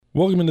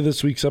Welcome into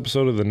this week's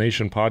episode of the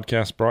Nation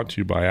Podcast, brought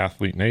to you by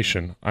Athlete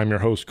Nation. I'm your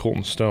host,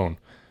 Colton Stone.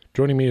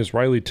 Joining me is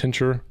Riley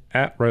Tincher,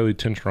 at Riley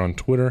Tincher on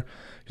Twitter.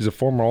 He's a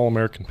former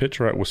All-American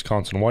pitcher at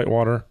Wisconsin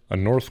Whitewater, a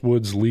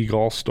Northwoods League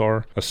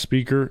All-Star, a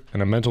speaker,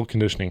 and a mental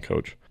conditioning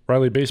coach.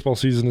 Riley, baseball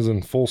season is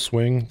in full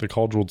swing. The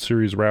College World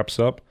Series wraps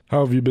up.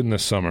 How have you been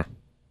this summer?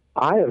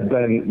 I have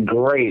been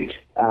great,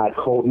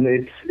 Colton.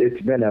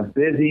 It's been a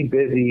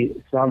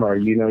busy summer.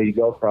 You know, you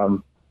go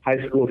from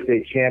high school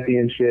state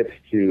championships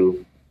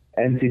to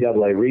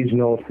NCAA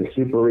regionals to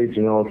super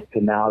regionals to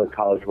now the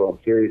College World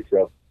Series.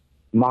 So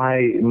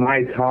my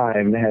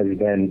time has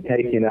been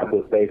taken up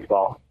with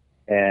baseball,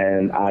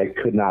 and I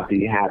could not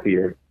be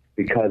happier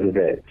because of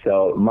it.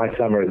 So my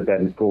summer has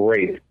been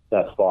great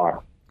thus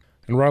far.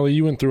 And Riley,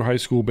 you went through high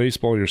school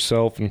baseball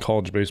yourself and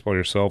college baseball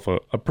yourself,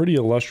 a pretty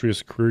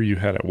illustrious career you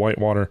had at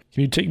Whitewater.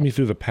 Can you take me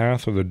through the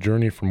path or the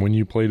journey from when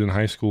you played in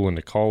high school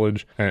into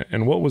college,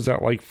 and what was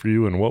that like for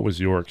you, and what was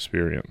your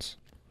experience?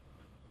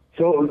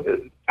 So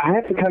I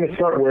have to kind of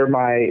start where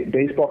my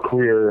baseball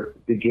career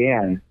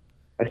began.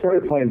 I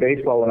started playing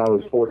baseball when I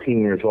was 14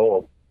 years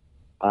old.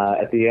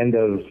 At the end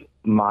of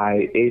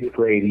my 8th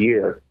grade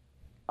year,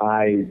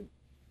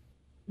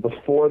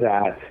 before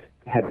that,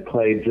 had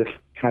played just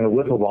kind of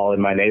wiffle ball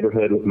in my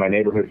neighborhood with my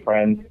neighborhood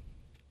friends.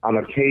 On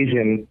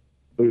occasion,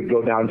 we would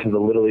go down to the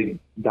Little League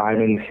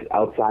diamonds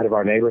outside of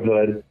our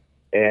neighborhood,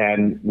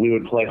 and we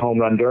would play home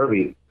run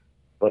derby.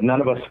 But none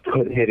of us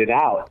could hit it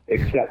out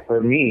except for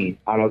me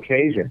on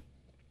occasion.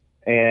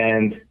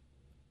 And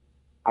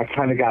I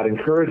kind of got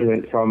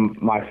encouragement from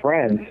my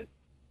friends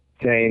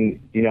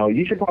saying, you know,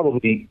 you should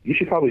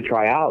probably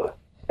try out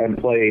and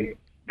play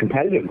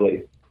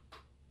competitively.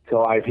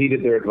 So I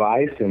heeded their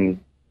advice, and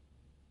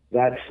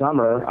that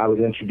summer I was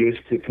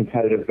introduced to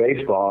competitive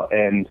baseball.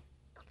 And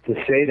to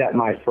say that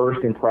my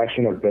first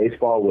impression of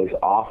baseball was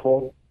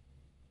awful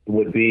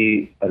would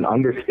be an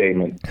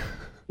understatement,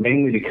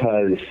 mainly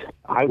because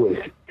I was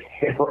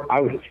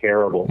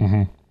terrible.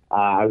 Mm-hmm.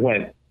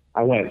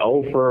 I went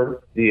 0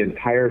 for the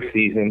entire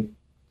season,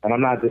 and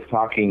I'm not just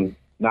talking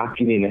not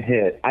getting a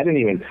hit. I didn't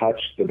even touch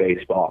the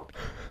baseball.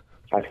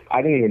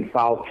 I didn't even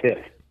foul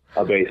tip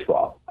a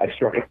baseball. I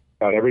struck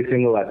out every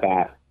single at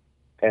bat.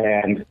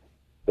 And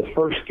the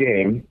first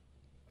game,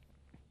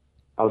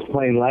 I was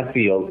playing left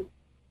field,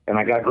 and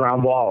I got a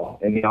ground ball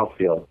in the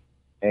outfield,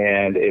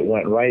 and it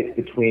went right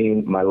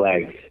between my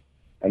legs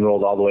and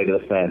rolled all the way to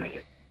the fence.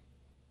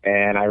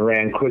 And I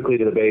ran quickly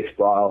to the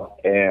baseball,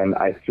 and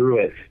I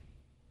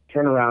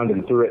turned around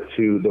and threw it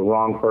to the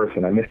wrong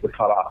person. I missed the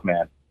cutoff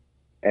man.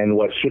 And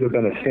what should have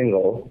been a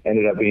single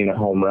ended up being a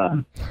home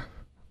run.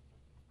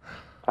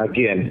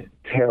 Again,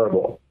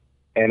 terrible.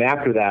 And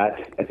after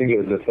that, I think it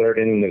was the third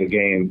inning of the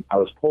game, I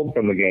was pulled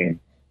from the game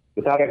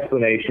without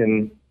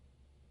explanation,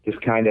 just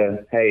kind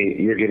of, hey,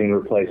 you're getting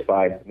replaced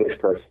by this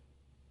person.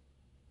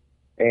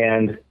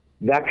 And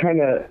that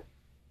kind of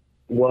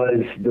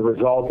was the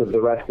result of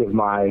the rest of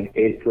my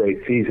 8th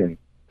grade season.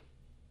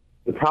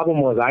 The problem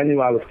was I knew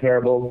I was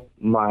terrible.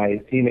 My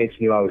teammates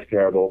knew I was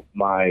terrible.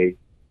 My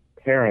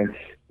parents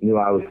knew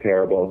I was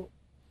terrible.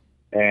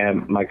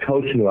 And my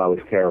coach knew I was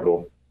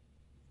terrible.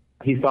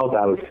 He felt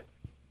I was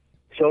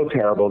so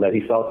terrible that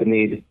he felt the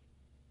need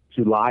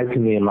to lie to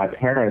me and my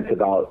parents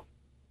about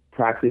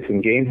practice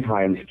and game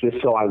times just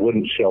so I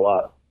wouldn't show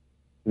up.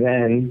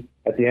 Then,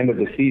 at the end of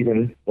the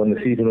season, when the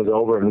season was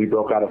over and we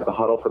broke out of the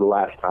huddle for the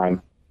last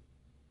time,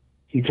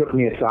 he took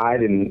me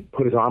aside and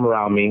put his arm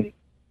around me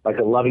like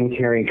a loving,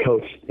 caring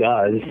coach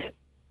does.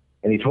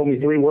 And he told me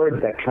 3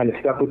 words that kind of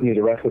stuck with me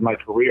the rest of my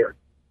career.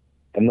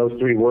 And those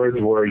 3 words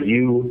were,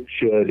 you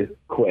should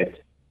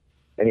quit.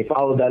 And he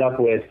followed that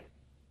up with,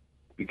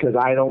 because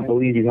I don't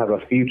believe you have a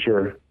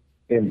future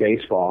in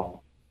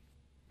baseball.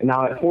 And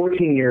now at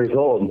 14 years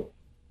old,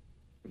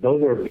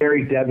 those are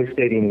very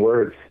devastating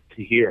words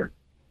to hear.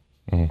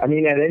 I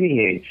mean, at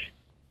any age,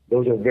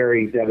 those are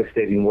very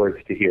devastating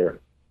words to hear,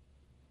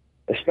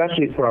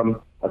 especially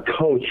from a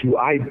coach who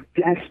I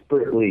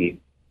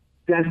desperately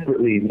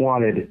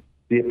wanted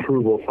the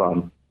approval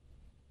from.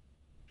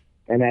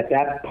 And at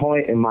that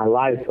point in my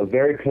life, a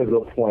very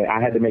pivotal point, I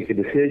had to make a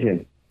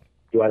decision.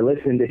 Do I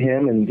listen to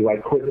him, and do I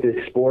quit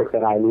this sport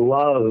that I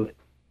love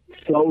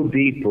so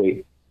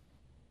deeply?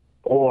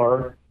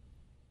 Or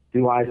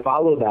do I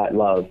follow that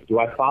love? Do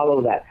I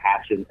follow that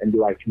passion, and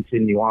do I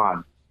continue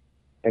on?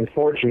 And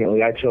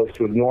fortunately, I chose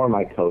to ignore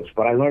my coach,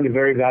 but I learned a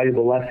very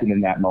valuable lesson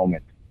in that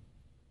moment.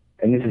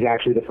 And this is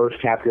actually the first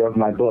chapter of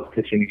my book,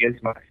 Pitching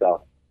Against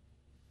Myself.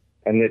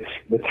 And it's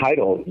the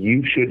title,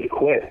 You Should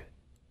Quit.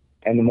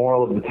 And the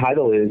moral of the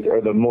title is, or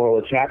the moral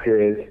of the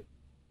chapter is,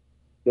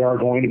 there are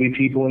going to be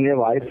people in your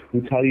life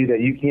who tell you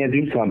that you can't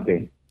do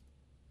something.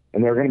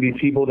 And there are going to be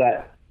people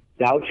that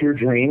doubt your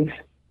dreams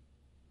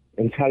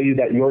and tell you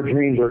that your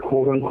dreams are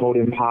quote unquote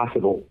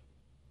impossible.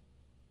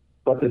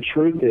 But the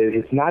truth is,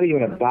 it's not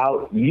even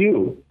about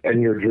you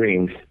and your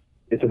dreams.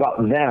 It's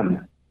about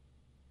them.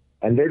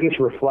 And they're just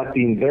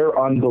reflecting their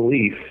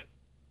unbelief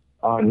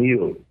on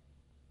you.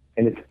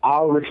 And it's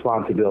our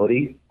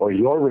responsibility, or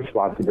your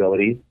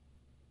responsibility,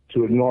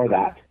 to ignore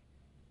that.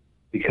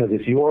 because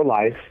it's your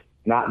life,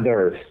 not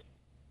theirs.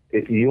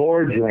 It's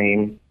your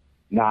dream,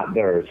 not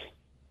theirs.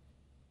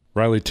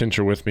 Riley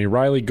Tincher with me.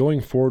 Riley,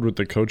 going forward with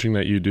the coaching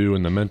that you do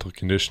and the mental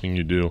conditioning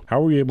you do, how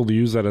were you able to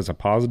use that as a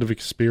positive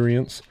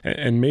experience,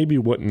 and maybe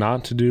what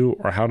not to do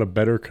or how to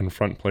better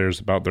confront players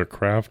about their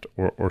craft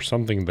or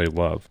something they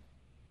love?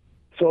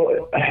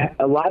 So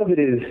a lot of it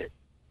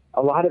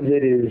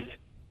is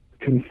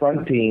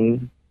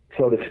confronting,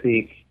 so to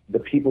speak, the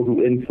people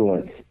who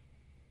influence.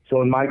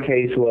 So in my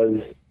case was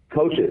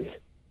coaches.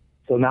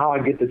 So now I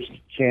get the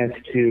chance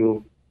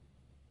to,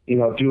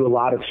 do a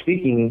lot of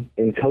speaking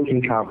in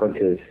coaching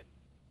conferences,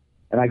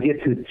 and I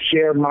get to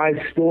share my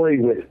story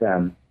with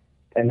them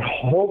and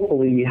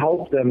hopefully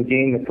help them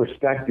gain the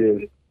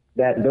perspective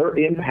that their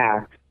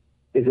impact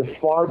is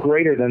far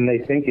greater than they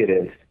think it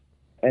is,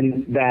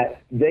 and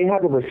that they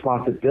have a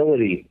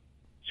responsibility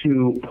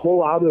to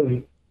pull out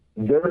of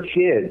their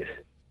kids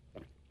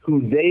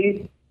who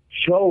they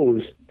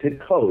chose to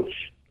coach,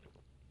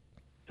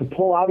 to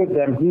pull out of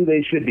them who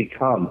they should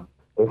become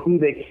or who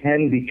they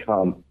can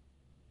become.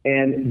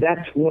 And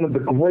that's one of the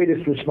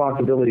greatest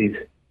responsibilities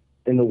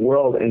in the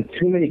world. And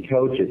too many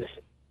coaches,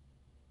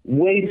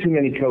 way too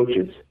many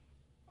coaches,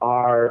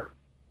 are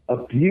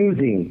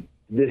abusing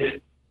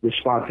this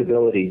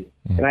responsibility.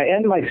 And I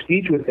end my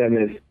speech with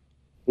them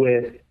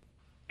with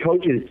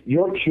coaches,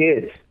 your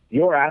kids,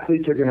 your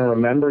athletes are going to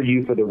remember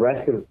you for the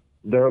rest of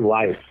their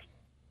life.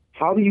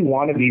 How do you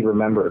want to be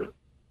remembered?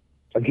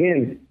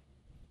 Again,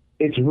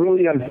 it's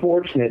really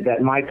unfortunate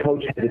that my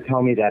coach had to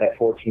tell me that at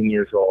 14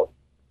 years old.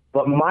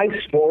 But my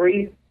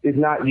story is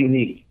not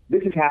unique.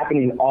 This is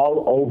happening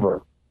all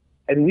over.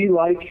 And we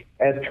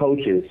as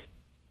coaches,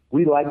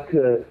 we like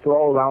to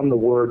throw around the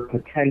word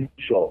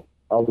potential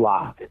a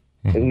lot.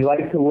 And we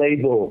like to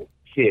label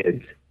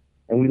kids.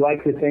 And we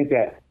like to think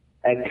that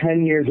at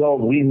 10 years old,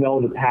 we know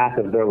the path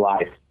of their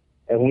life.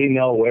 And we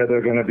know where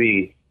they're going to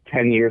be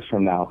 10 years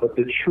from now. But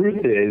the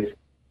truth is,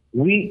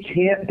 we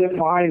can't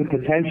define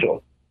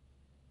potential.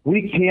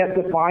 We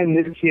can't define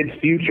this kid's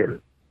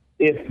future.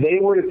 If they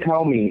were to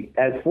tell me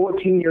at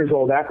 14 years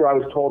old, after I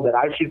was told that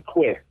I should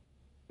quit,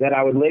 that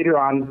I would later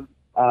on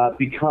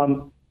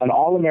become an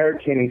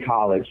All-American in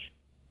college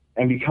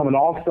and become an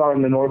All-Star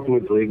in the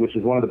Northwoods League, which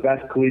is one of the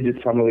best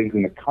collegiate summer leagues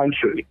in the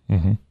country,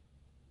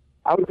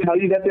 I would tell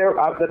you that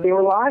they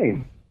were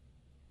lying.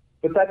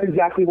 But that's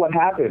exactly what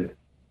happened.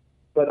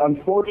 But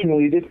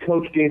unfortunately, this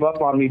coach gave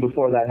up on me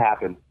before that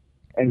happened.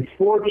 And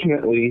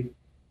fortunately,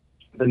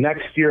 the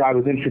next year I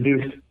was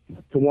introduced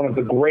to one of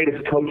the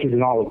greatest coaches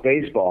in all of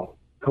baseball,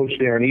 Coach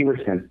Darren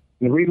Everson.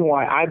 And the reason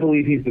why I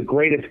believe he's the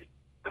greatest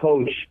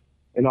coach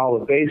in all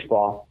of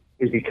baseball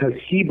is because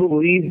he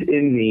believed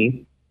in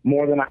me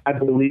more than I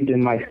believed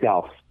in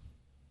myself.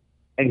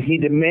 And he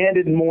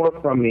demanded more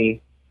from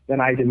me than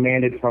I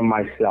demanded from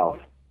myself.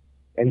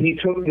 And he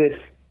took this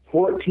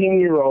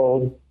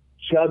 14-year-old,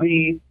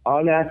 chubby,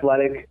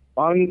 unathletic,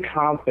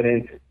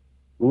 unconfident,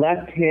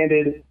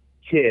 left-handed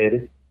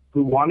kid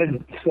who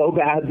wanted so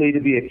badly to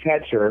be a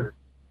catcher,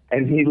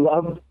 and he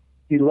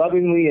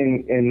lovingly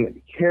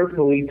and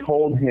carefully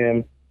told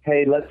him,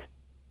 hey,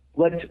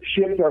 let's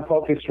shift our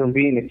focus from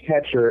being a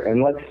catcher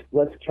and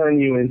let's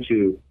turn you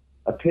into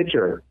a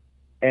pitcher.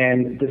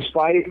 And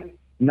despite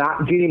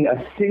not getting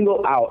a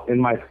single out in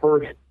my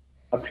first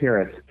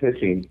appearance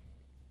pitching,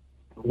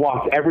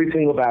 walked every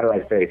single batter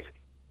I faced.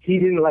 He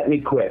didn't let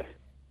me quit,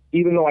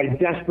 even though I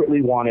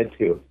desperately wanted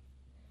to.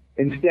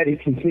 Instead, he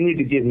continued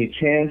to give me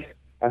chance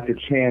after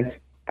chance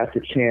after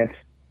chance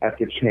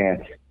after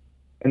chance.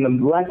 And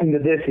the lesson to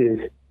this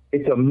is,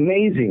 it's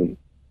amazing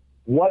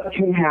what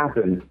can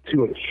happen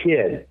to a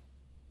kid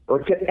or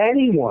to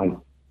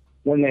anyone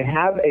when they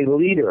have a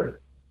leader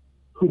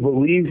who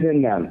believes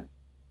in them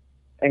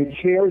and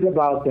cares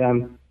about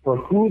them for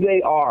who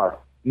they are,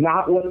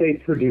 not what they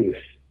produce,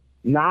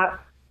 not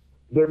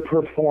their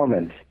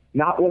performance,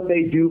 not what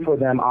they do for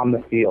them on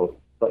the field,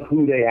 but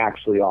who they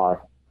actually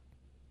are.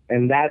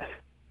 And that's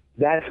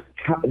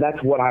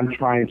what I'm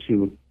trying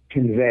to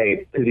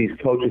convey to these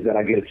coaches that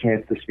I get a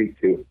chance to speak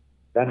to.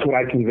 That's what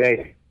I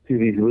convey to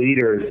these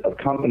leaders of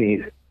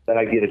companies that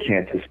I get a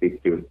chance to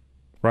speak to.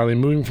 Riley,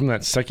 moving from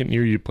that second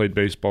year you played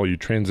baseball, you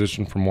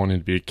transitioned from wanting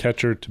to be a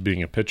catcher to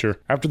being a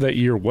pitcher. After that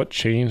year, what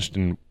changed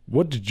and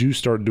what did you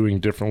start doing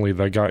differently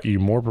that got you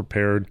more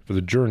prepared for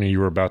the journey you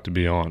were about to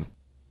be on?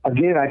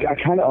 Again, I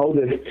kind of owe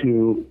this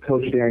to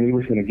Coach Darren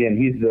Everson. Again,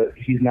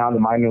 he's now the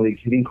minor league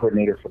hitting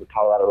coordinator for the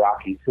Colorado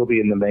Rockies. He'll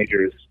be in the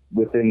majors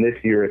within this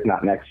year, if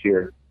not next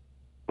year.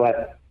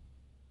 But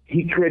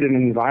he created an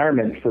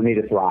environment for me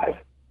to thrive,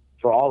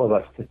 for all of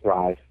us to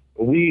thrive.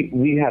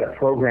 We had a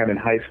program in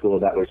high school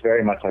that was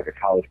very much like a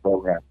college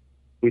program.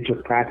 We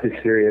took practice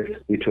serious.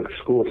 We took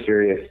school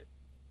serious.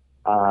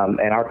 And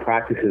our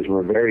practices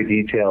were very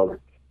detailed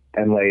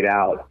and laid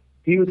out.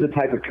 He was the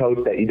type of coach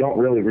that you don't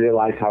really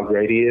realize how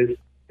great he is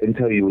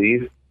until you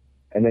leave.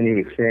 And then you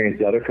experience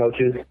the other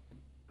coaches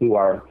who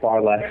are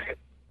far less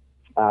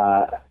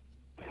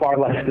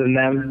than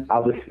them.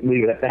 I'll just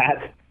leave it at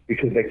that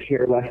because they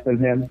care less than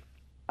him.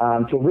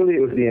 So really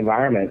it was the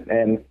environment.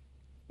 And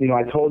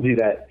I told you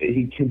that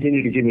he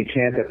continued to give me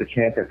chance after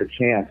chance after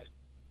chance.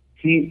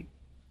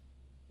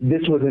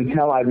 This was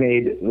until I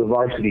made the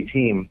varsity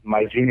team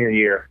my junior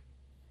year,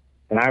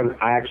 and I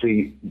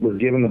actually was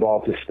given the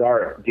ball to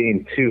start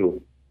game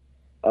 2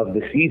 of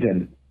the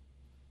season.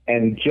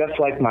 And just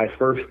like my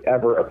first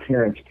ever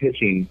appearance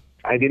pitching,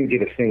 I didn't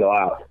get a single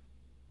out.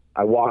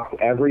 I walked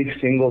every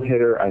single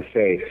hitter I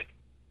faced.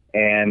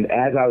 And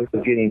as I was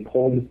getting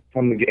pulled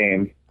from the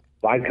game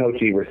by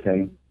Coach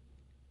Everson,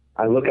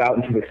 I look out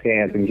into the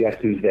stands, and guess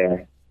who's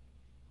there?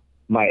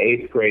 My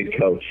 8th grade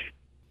coach.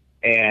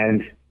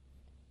 And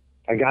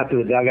I got to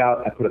the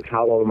dugout, I put a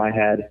towel over my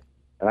head,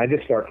 and I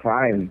just started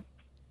crying.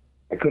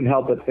 I couldn't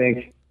help but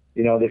think,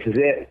 this is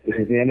it. This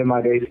is the end of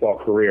my baseball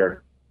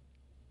career.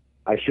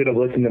 I should have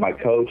listened to my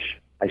coach.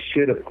 I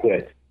should have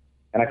quit.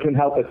 And I couldn't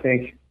help but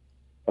think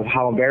of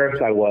how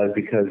embarrassed I was,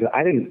 because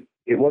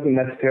it wasn't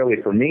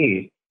necessarily for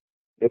me.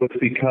 It was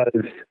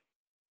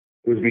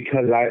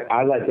because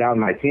I let down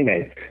my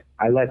teammates.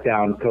 I let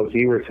down Coach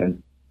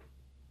Everson,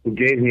 who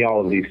gave me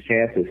all of these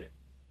chances.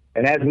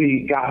 And as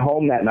we got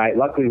home that night,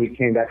 luckily we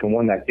came back and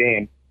won that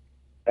game.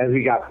 As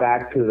we got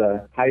back to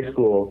the high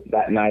school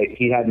that night,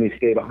 he had me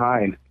stay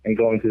behind and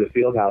go into the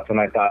field house. And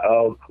I thought,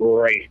 oh,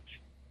 great.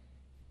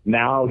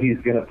 Now he's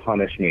going to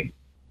punish me.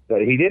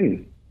 But he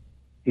didn't.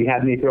 He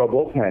had me throw a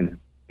bullpen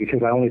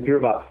because I only threw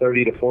about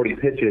 30 to 40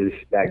 pitches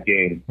that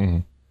game. Mm-hmm.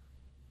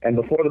 And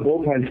before the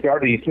bullpen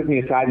started, he took me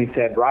aside and he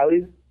said,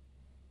 Riley,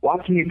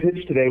 watching you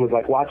pitch today was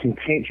like watching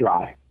paint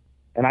dry.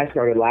 And I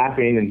started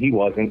laughing, and he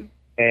wasn't.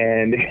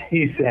 And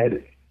he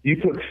said, you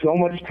took so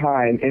much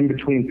time in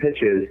between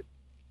pitches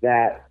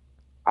that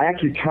I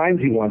actually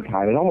timed you one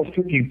time. It almost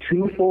took you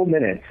 2 full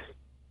minutes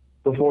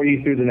before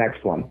you threw the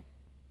next one.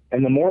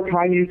 And the more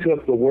time you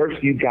took, the worse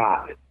you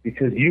got,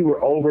 because you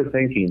were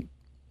overthinking.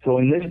 So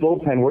in this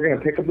bullpen, we're going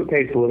to pick up the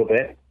pace a little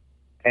bit,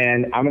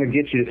 and I'm going to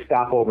get you to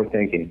stop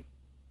overthinking.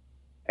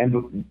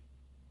 And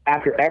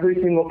after every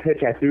single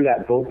pitch I threw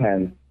that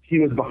bullpen, he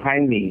was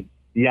behind me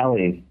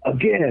yelling,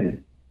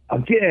 again,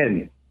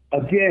 again,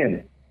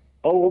 again,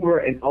 over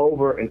and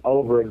over and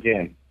over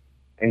again.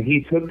 And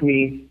he took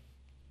me,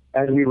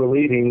 as we were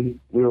leaving,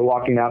 we were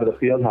walking out of the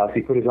field house, he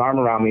put his arm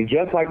around me,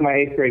 just like my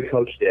 8th grade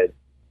coach did.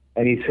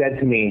 And he said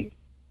to me,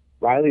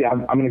 Riley,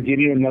 I'm going to give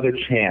you another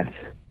chance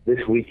this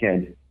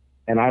weekend,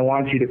 and I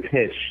want you to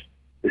pitch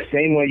the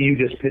same way you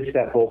just pitched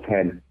that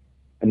bullpen,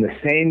 and the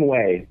same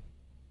way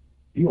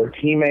your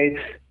teammates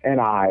and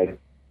I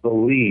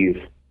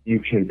believe you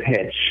can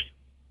pitch.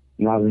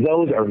 Now,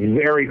 those are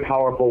very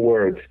powerful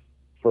words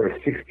for a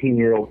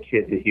 16-year-old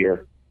kid to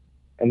hear.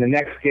 And the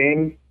next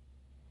game,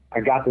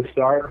 I got the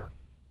start,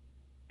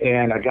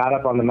 and I got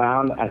up on the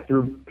mound. I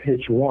threw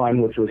pitch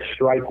 1, which was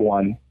strike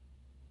 1.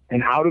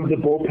 And out of the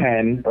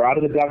bullpen, or out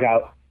of the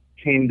dugout,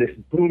 came this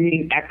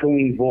booming,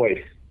 echoing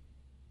voice.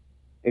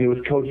 And it was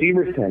Coach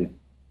Everson.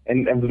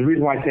 And the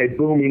reason why I say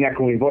booming,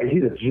 echoing voice,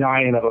 he's a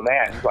giant of a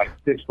man. He's like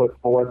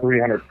 6'4",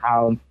 300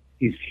 pounds.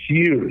 He's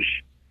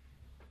huge.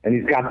 And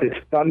he's got this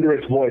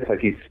thunderous voice, like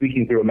he's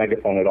speaking through a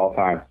megaphone at all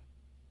times.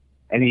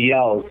 And he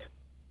yells,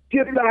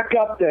 get back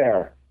up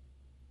there.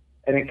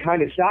 And it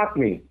kind of shocked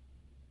me.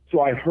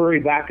 So I hurry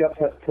back up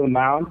to the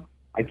mound.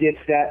 I get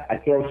set. I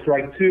throw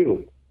strike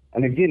 2.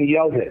 And again, he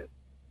yells it,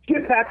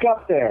 get back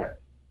up there.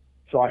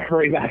 So I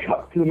hurry back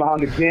up to the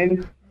mound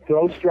again,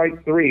 throw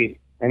strike 3.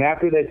 And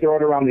after they throw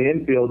it around the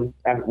infield,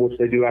 which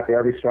they do after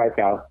every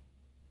strikeout,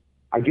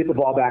 I get the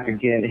ball back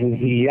again, and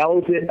he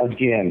yells it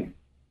again.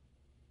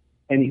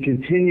 And he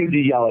continued to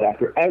yell it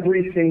after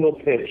every single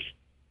pitch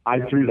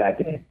I threw that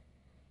day,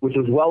 which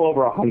was well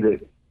over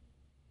 100.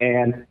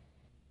 And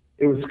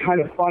it was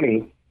kind of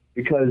funny,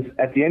 because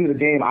at the end of the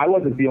game, I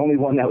wasn't the only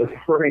one that was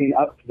hurrying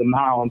up to the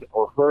mound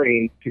or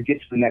hurrying to get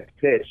to the next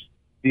pitch.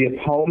 The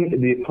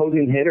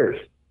opposing hitters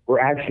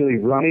were actually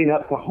running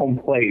up to home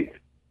plate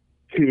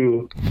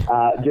to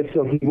just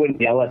so he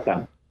wouldn't yell at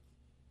them.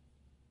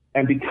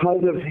 And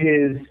because of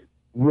his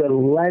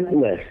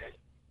relentless,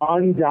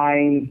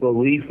 undying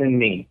belief in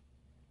me,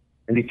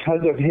 and because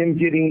of him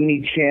giving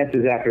me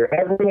chances after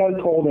everyone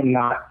told him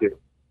not to,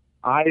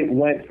 I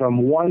went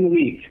from 1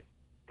 week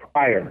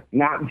prior,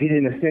 not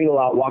getting a single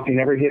out, walking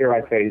every hitter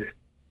I faced,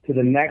 to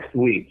the next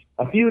week,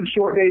 a few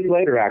short days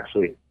later,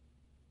 actually,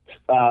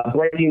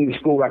 breaking the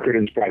school record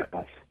in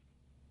strikeouts.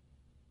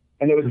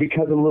 And it was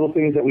because of little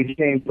things that we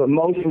changed, but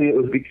mostly it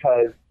was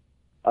because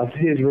of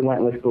his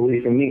relentless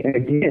belief in me. And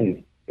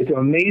again, it's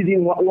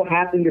amazing what will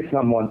happen to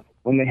someone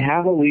when they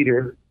have a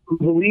leader who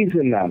believes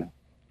in them.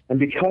 And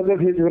because of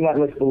his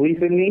relentless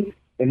belief in me,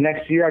 the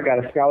next year I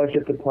got a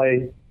scholarship to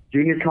play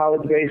junior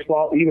college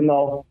baseball, even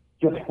though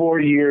just 4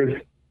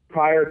 years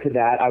prior to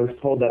that, I was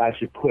told that I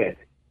should quit.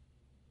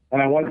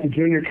 And I went to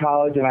junior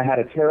college, and I had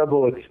a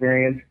terrible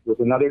experience with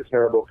another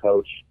terrible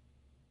coach.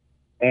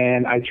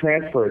 And I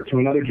transferred to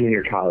another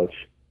junior college,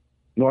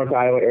 North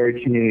Iowa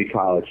Area Community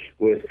College,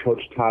 with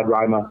Coach Todd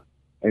Rima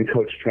and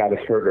Coach Travis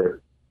Herger.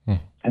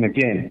 And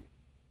again,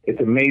 it's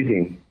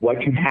amazing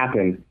what can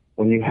happen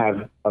when you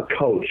have a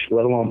coach,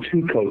 let alone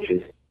 2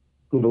 coaches,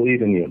 who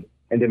believe in you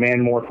and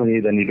demand more from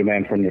you than you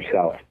demand from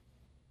yourself.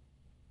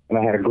 and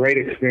I had a great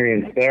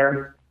experience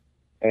there.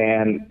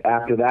 And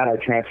after that, I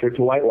transferred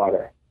to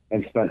Whitewater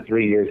and spent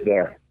 3 years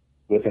there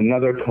with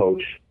another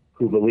coach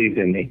who believed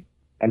in me.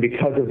 And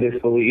because of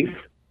this belief,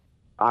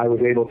 I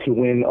was able to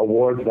win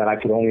awards that I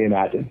could only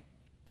imagine.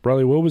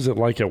 Riley, what was it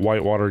like at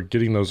Whitewater,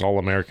 getting those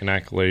All-American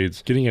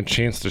accolades, getting a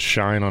chance to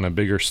shine on a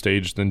bigger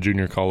stage than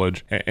junior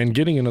college, and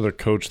getting another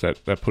coach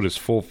that put his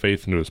full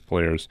faith into his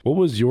players? What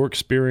was your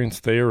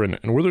experience there, and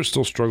were there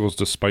still struggles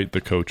despite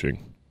the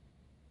coaching?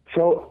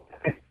 So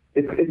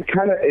it's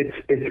kind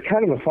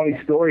of a funny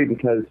story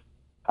because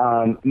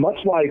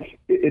much like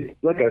it's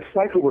like a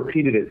cycle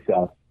repeated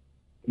itself.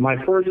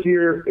 My first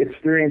year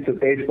experience of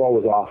baseball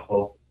was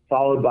awful,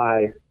 followed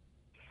by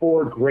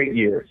 4 great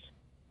years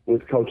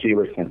with Coach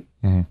Everson.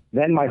 Mm-hmm.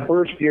 Then my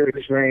first year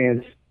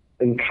experience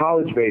in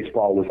college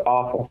baseball was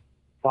awful,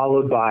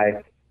 followed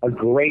by a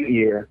great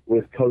year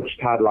with Coach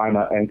Todd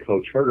Rima and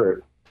Coach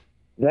Herder.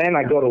 Then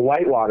I go to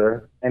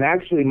Whitewater, and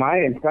actually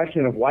my first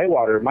impression of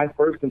Whitewater, my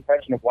first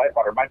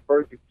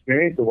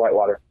experience of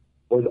Whitewater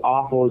was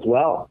awful as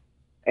well.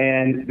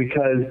 And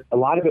because a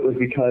lot of it was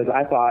because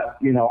I thought,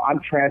 I'm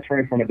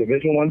transferring from a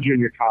Division I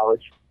junior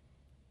college.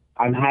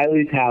 I'm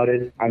highly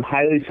touted. I'm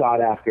highly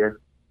sought after.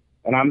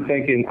 And I'm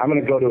thinking I'm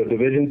going to go to a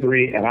Division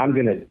III and I'm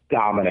going to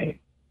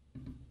dominate.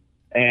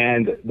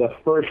 And the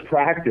first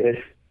practice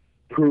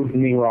proved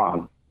me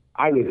wrong.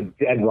 I was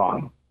dead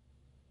wrong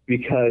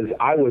because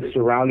I was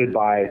surrounded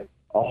by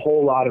a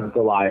whole lot of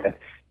Goliaths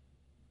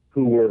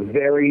who were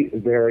very,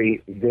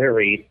 very,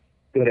 very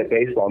good at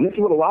baseball. And this is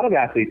what a lot of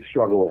athletes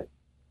struggle with.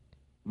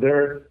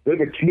 They're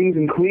the kings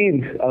and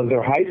queens of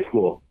their high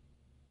school.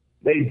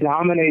 They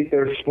dominate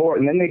their sport,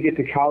 and then they get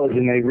to college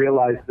and they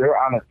realize they're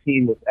on a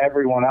team with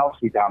everyone else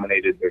who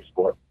dominated their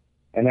sport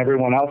and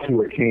everyone else who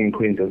were king and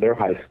queens of their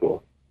high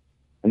school.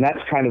 And that's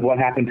kind of what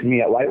happened to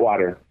me at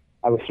Whitewater.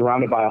 I was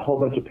surrounded by a whole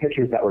bunch of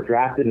pitchers that were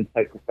drafted and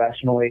played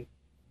professionally,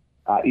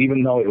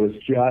 even though it was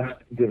just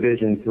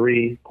Division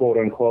III, quote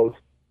unquote.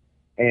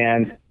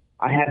 And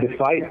I had to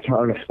fight to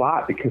earn a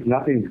spot because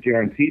nothing's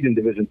guaranteed in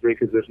Division III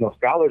because there's no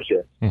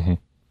scholarships. Mm-hmm.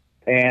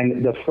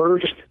 And the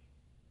first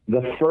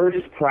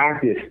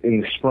practice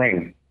in the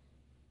spring,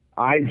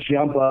 I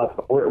jump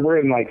up. We're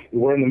in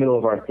the middle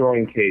of our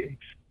throwing cadence,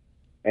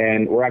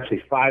 and we're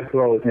actually 5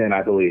 throws in,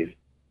 I believe.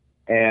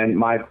 And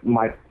my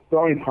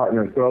throwing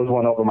partner throws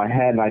one over my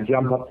head, and I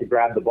jump up to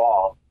grab the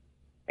ball.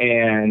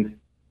 And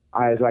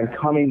as I'm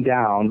coming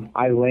down,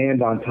 I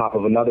land on top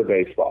of another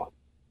baseball,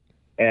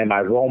 and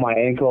I roll my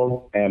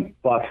ankle and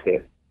bust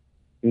it.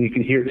 And you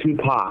can hear 2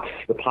 pops: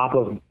 the pop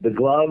of the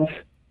gloves,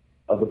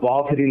 of the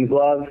ball hitting the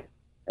glove,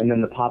 and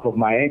then the pop of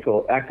my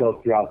ankle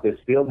echoed throughout this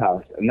field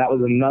house. And that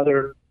was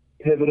another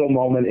pivotal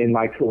moment in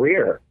my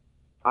career.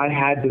 I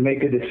had to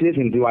make a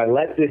decision. Do I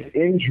let this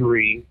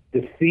injury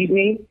defeat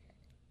me?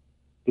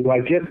 Do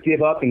I just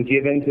give up and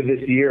give into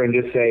this year and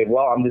just say,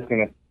 well, I'm just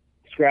going to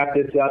scrap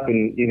this up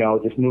and,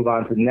 just move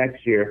on to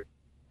next year?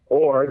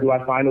 Or do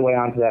I find a way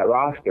onto that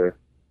roster?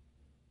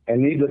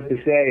 And needless to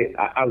say,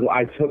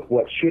 I took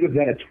what should have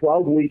been a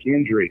 12-week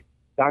injury.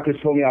 Doctors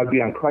told me I would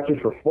be on crutches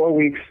for 4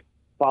 weeks,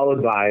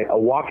 followed by a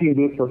walking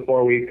boot for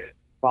 4 weeks,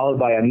 followed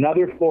by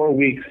another 4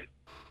 weeks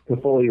to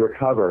fully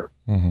recover.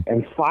 Mm-hmm.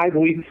 And 5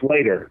 weeks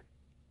later,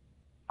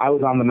 I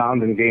was on the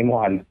mound in Game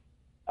 1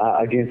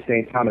 against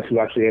St. Thomas, who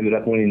actually ended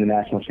up winning the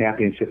national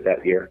championship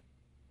that year.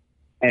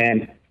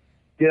 And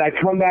did I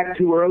come back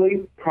too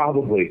early?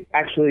 Probably.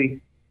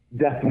 Actually,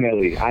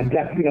 definitely. I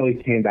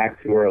definitely came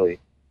back too early.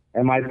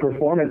 And my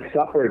performance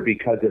suffered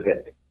because of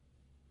it.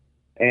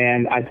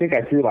 And I think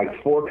I threw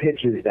 4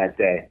 pitches that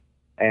day,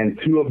 and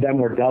 2 of them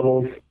were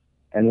doubles,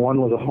 and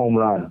 1 was a home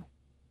run.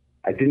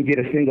 I didn't get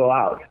a single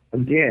out.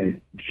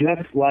 Again,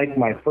 just like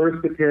my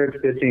first appearance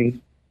pitching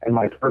and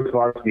my first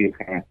varsity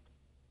appearance.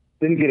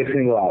 Didn't get a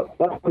single out.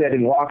 Luckily, I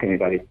didn't walk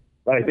anybody,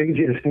 but I didn't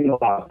get a single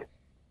out.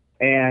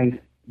 And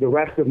the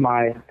rest of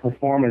my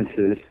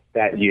performances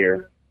that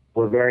year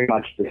were very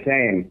much the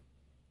same.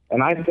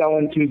 And I fell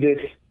into this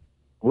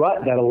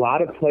rut that a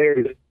lot of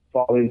players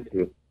fall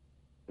into,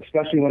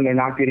 especially when they're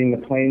not getting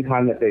the playing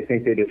time that they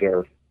think they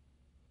deserve.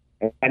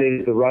 And that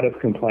is the rut of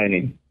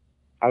complaining.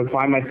 I would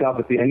find myself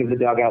at the end of the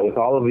dugout with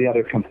all of the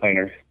other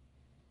complainers,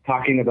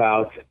 talking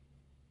about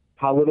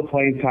how little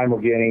playing time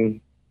we're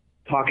getting,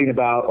 talking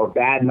about or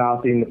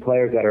bad-mouthing the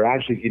players that are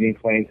actually getting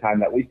playing time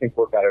that we think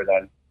we're better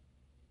than,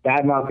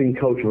 bad-mouthing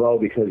Coach Rowe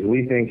because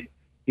we think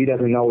he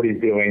doesn't know what he's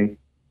doing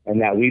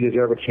and that we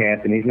deserve a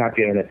chance and he's not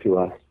giving it to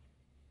us.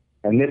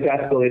 And this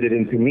escalated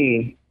into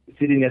me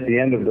sitting at the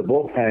end of the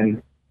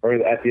bullpen or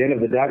at the end of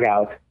the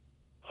dugout,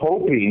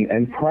 hoping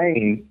and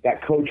praying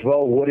that Coach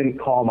Rowe wouldn't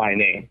call my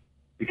name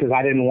because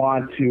I didn't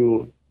want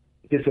to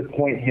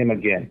disappoint him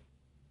again.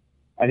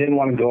 I didn't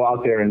want to go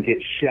out there and get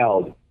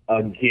shelled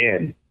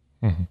again.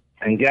 Mm-hmm.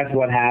 And guess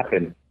what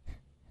happened?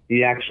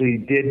 He actually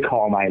did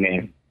call my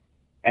name.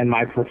 And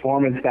my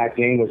performance that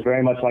game was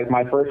very much like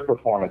my first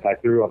performance. I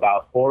threw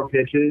about 4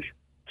 pitches.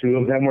 2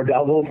 of them were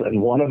doubles,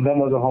 and 1 of them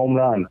was a home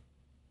run.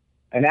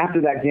 And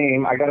after that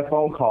game, I got a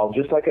phone call,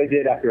 just like I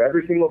did after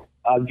every single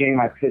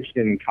game I pitched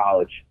in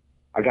college.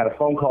 I got a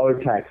phone call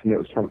or text, and it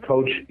was from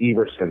Coach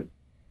Everson.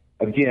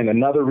 Again,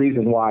 another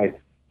reason why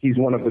he's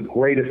one of the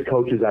greatest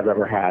coaches I've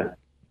ever had.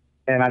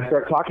 And I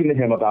start talking to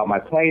him about my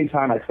playing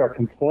time. I start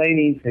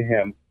complaining to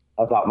him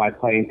about my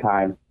playing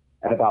time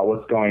and about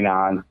what's going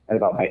on and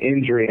about my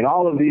injury and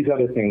all of these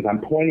other things. I'm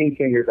pointing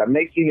fingers. I'm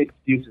making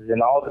excuses.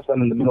 And all of a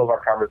sudden, in the middle of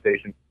our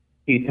conversation,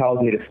 he tells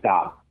me to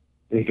stop.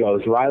 And he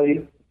goes,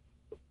 Riley,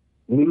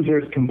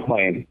 losers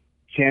complain.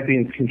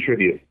 Champions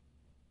contribute.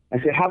 I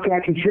said, how can I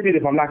contribute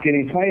if I'm not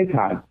getting playing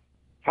time?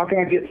 How can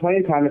I get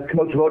playing time if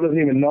Coach Vo doesn't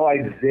even know I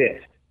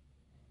exist?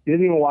 He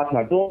doesn't even watch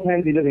my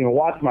bullpens. He doesn't even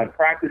watch my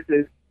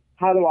practices.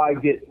 How do I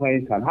get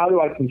playing time? How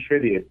do I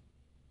contribute?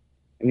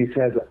 And he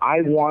says,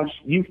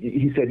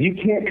 he said, you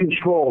can't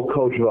control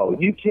Coach Vo.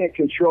 You can't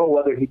control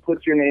whether he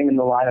puts your name in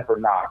the lineup or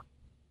not.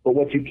 But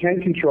what you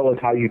can control is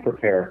how you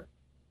prepare.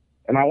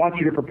 And I want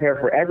you to prepare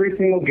for every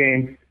single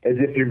game as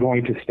if you're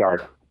going to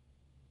start.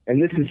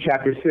 And this is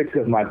chapter 6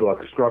 of my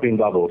book, Scrubbing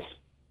Bubbles.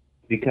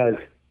 Because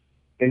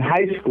in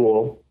high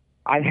school,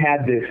 I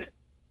had this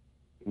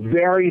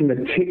very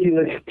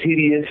meticulous,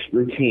 tedious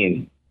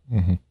routine.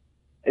 Mm-hmm.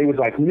 It was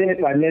like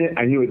minute by minute.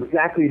 I knew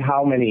exactly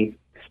how many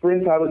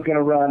sprints I was going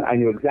to run. I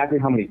knew exactly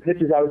how many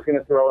pitches I was going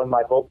to throw in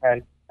my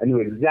bullpen. I knew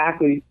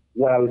exactly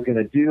what I was going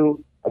to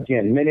do,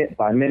 again, minute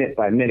by minute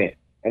by minute.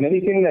 And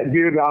anything that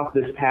veered off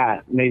this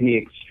path made me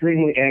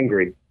extremely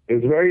angry. It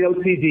was very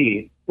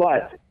OCD,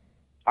 but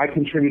I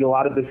contribute a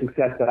lot of the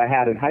success that I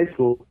had in high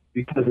school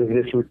because of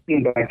this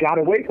routine. But I got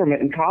away from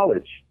it in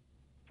college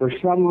for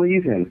some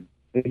reason.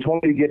 They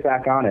told me to get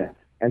back on it.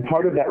 And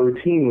part of that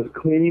routine was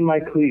cleaning my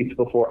cleats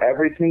before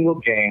every single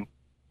game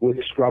with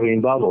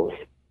scrubbing bubbles.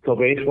 So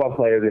baseball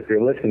players, if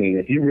you're listening,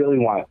 if you really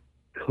want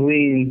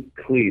clean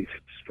cleats,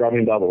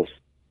 scrubbing bubbles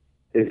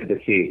is the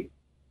key.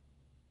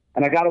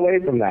 And I got away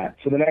from that.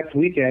 So the next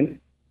weekend,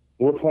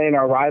 we're playing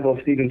our rival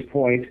Stevens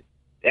Point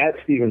at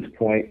Stevens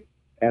Point,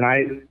 and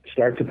I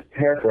start to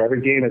prepare for every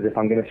game as if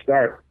I'm going to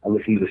start. I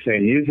listen to the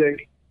same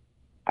music.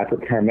 I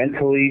prepare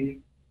mentally.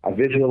 I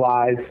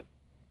visualize.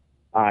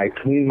 I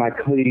clean my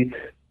cleats.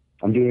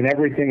 I'm doing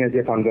everything as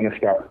if I'm going to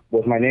start.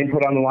 Was my name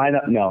put on the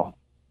lineup? No.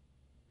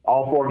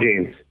 All 4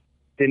 games.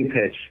 Didn't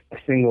pitch a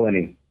single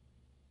inning.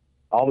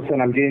 All of a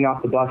sudden, I'm getting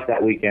off the bus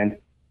that weekend,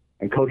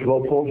 and Coach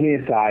Vo pulls me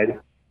aside,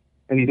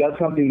 and he does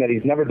something that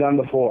he's never done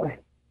before.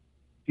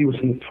 He was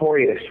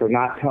notorious for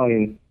not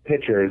telling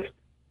pitchers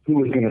who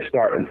was going to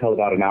start until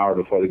about an hour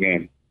before the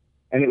game.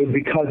 And it was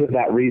because of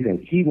that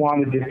reason. He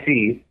wanted to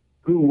see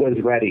who was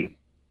ready.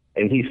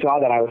 And he saw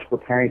that I was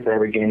preparing for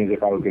every game as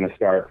if I was going to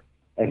start.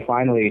 And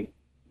finally,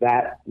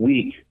 that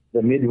week,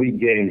 the midweek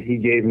game, he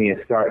gave me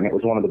a start, and it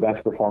was one of the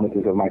best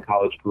performances of my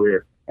college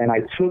career. And I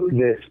took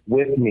this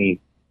with me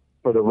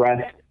for the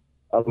rest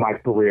of my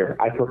career.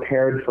 I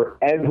prepared for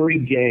every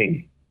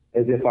game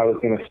as if I was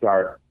going to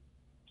start.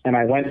 And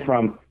I went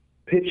from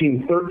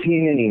pitching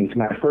 13 innings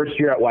my first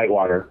year at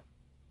Whitewater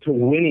to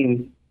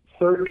winning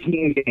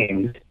 13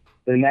 games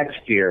the next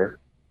year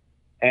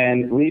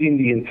and leading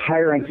the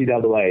entire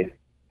NCAA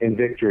in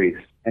victories.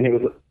 And it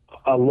was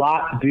a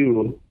lot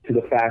due to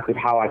the fact of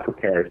how I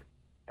prepared,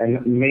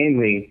 and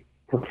mainly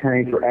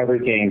preparing for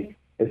every game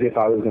as if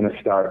I was going to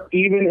start,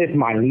 even if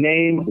my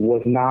name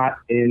was not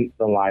in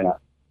the lineup.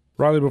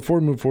 Riley, before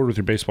we move forward with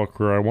your baseball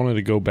career, I wanted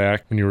to go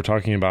back when you were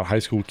talking about high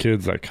school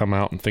kids that come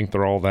out and think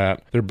they're all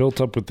that. They're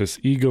built up with this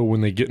ego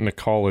when they get into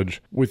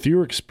college. With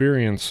your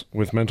experience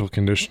with mental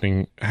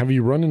conditioning, have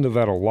you run into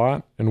that a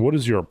lot, and what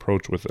is your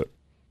approach with it?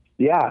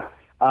 Yeah,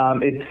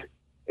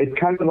 it's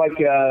kind of like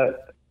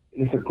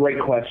it's a great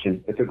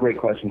question. It's a great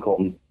question,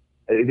 Colton.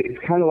 It's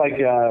kind of like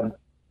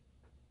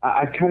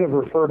I kind of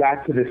refer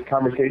back to this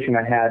conversation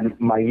I had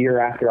my year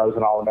after I was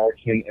an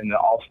All-American in the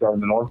All-Star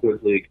in the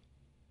Northwoods League.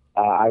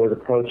 I was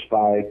approached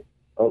by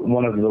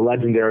one of the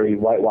legendary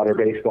Whitewater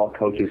baseball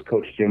coaches,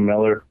 Coach Jim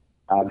Miller.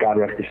 God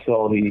rest his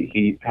soul.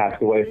 He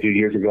passed away a few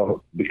years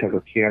ago because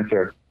of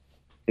cancer.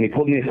 And he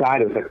pulled me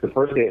aside. It was like the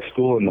first day of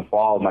school in the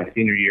fall of my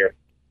senior year.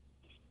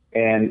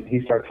 And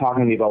he started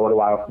talking to me about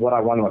what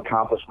I want to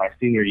accomplish my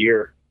senior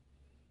year.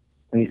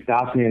 And he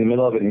stops me in the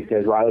middle of it and he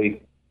says,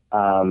 Riley,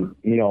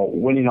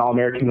 winning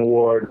All-American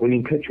award,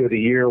 winning Pitcher of the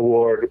Year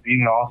award,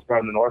 being an All-Star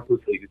in the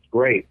Northwoods League, it's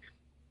great.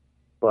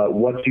 But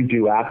what you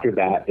do after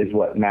that is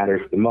what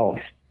matters the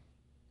most.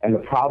 And the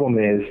problem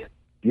is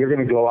you're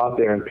going to go out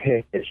there and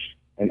pitch,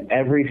 and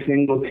every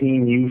single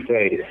team you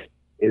face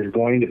is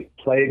going to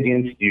play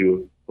against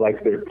you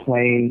like they're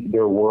playing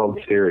their World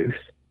Series.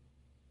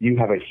 You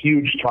have a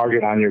huge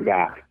target on your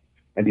back.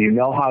 And do you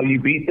know how you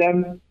beat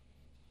them?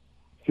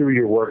 Through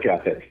your work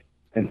ethic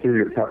and through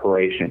your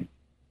preparation.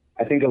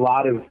 I think a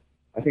lot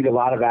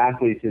of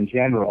athletes in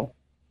general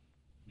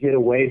get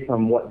away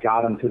from what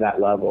got them to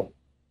that level,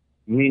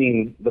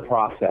 meaning the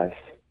process,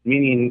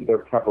 meaning their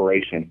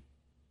preparation.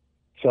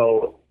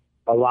 So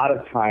a lot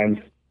of times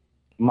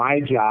my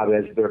job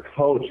as their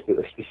coach,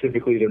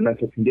 specifically their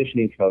mental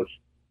conditioning coach,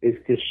 is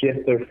to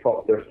shift their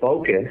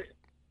focus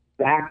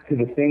back to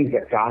the things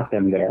that got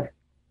them there.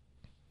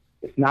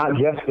 It's not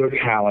just their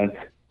talent.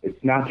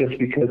 It's not just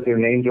because their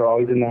names are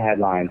always in the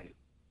headlines.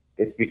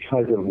 It's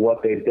because of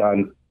what they've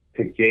done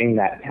to gain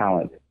that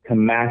talent, to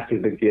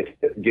master the gifts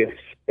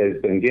that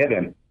has been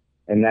given,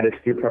 and that is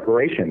through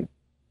preparation,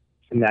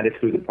 and that is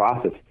through the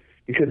process.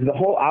 Because the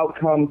whole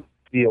outcome,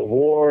 the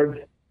awards,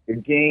 the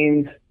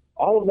games,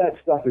 all of that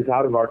stuff is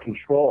out of our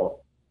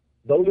control.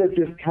 Those are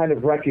just kind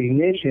of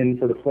recognition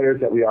for the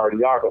players that we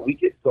already are, but we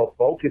get so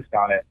focused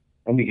on it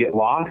and we get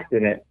lost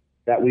in it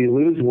that we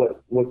lose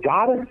what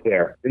got us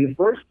there in the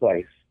first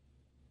place.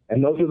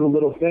 And those are the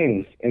little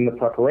things in the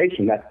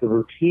preparation. That's the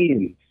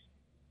routines.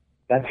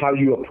 That's how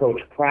you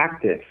approach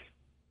practice.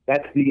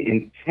 That's the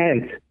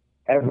intent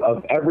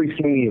of every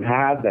swing you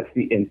have. That's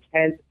the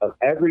intent of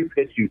every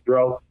pitch you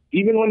throw,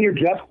 even when you're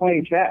just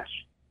playing catch.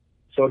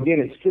 So again,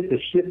 it's just a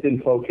shift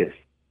in focus.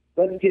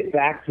 Let's get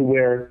back to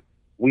where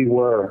we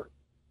were,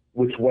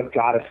 which what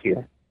got us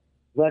here.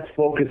 Let's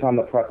focus on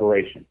the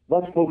preparation.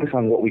 Let's focus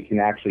on what we can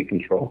actually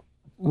control.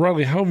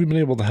 Riley, how have you been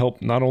able to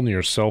help not only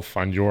yourself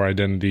find your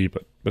identity,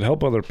 but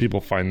help other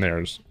people find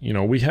theirs? You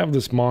know, we have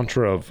this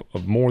mantra of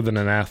more than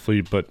an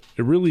athlete, but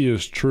it really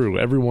is true.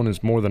 Everyone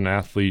is more than an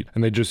athlete,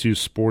 and they just use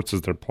sports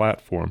as their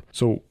platform.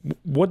 So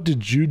what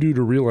did you do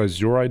to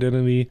realize your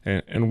identity,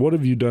 and what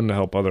have you done to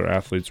help other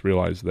athletes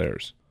realize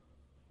theirs?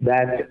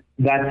 That's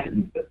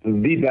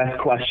the best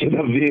question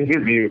of the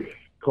interview,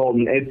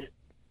 Colton.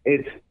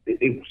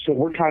 So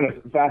we're kind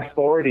of fast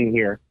forwarding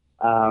here.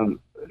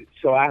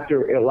 So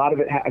after a lot of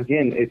it,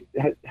 again, it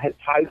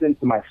ties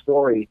into my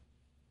story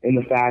in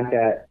the fact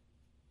that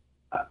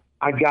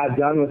I got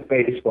done with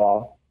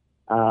baseball.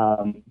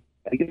 I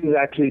think this is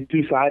actually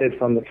two-sided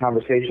from the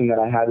conversation that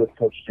I had with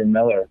Coach Jim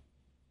Miller.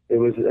 It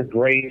was a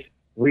great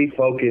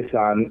refocus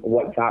on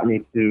what got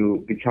me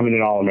to becoming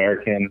an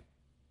All-American.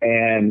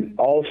 And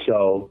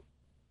also,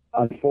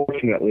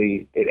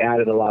 unfortunately, it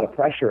added a lot of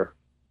pressure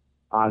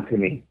onto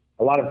me,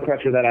 a lot of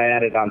pressure that I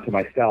added onto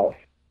myself.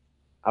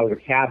 I was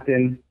a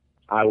captain.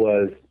 I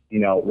was,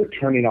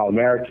 returning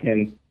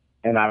All-American,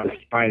 and I was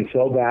trying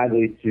so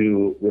badly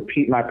to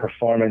repeat my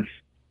performance,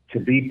 to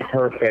be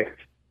perfect,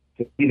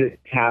 to be the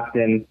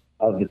captain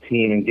of the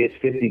team and get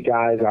 50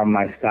 guys on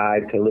my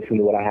side to listen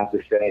to what I have to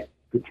say,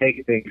 to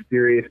take things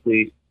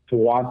seriously, to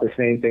want the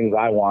same things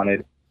I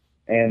wanted.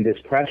 And this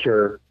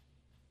pressure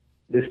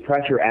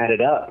added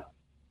up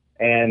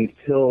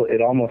until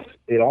it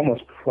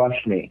almost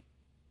crushed me.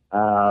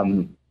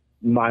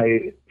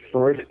 My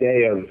first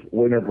day of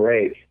winter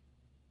break,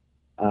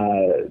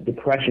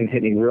 depression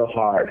hit me real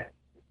hard,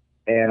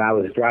 and I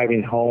was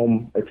driving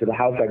home to the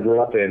house I grew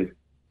up in.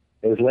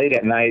 It was late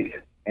at night,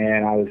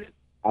 and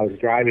I was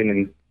driving,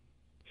 and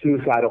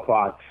suicidal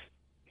thoughts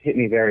hit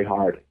me very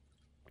hard.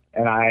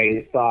 And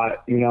I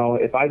thought,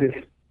 if I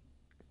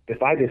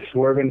just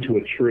swerve into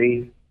a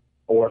tree,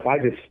 or if I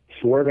just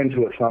swerve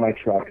into a semi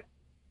truck,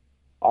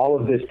 all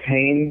of this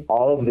pain,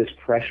 all of this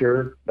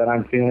pressure that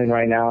I'm feeling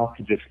right now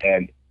could just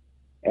end.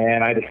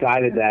 And I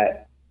decided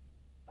that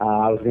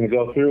I was going to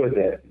go through with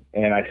it.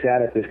 And I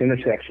sat at this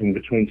intersection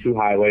between two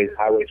highways,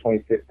 Highway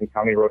 26 and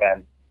County Road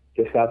N,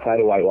 just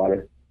outside of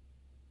Whitewater.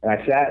 And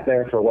I sat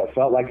there for what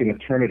felt like an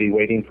eternity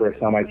waiting for a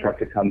semi-truck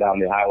to come down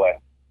the highway.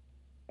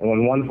 And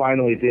when one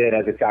finally did,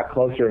 as it got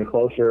closer and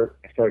closer,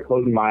 I started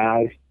closing my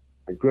eyes.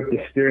 I gripped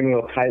the steering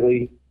wheel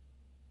tightly.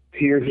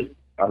 Tears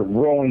are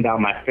rolling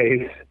down my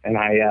face. And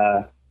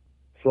I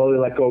slowly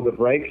let go of the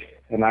brake,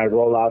 and I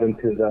roll out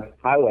into the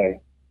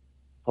highway,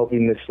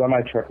 hoping this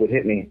semi-truck would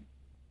hit me.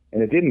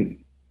 And it didn't.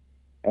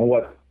 And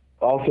what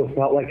also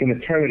felt like an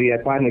eternity,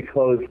 I finally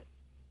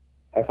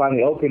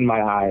opened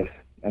my eyes,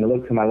 and I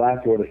looked to my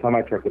left where the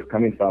semi-truck was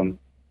coming from,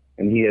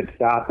 and he had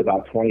stopped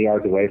about 20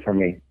 yards away from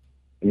me,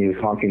 and he was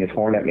honking his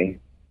horn at me.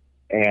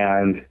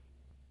 And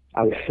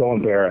I was so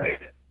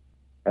embarrassed,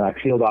 and I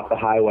peeled off the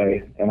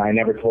highway, and I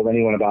never told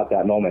anyone about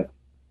that moment.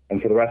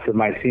 And for the rest of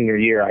my senior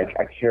year,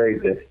 I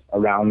carried this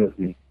around with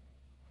me.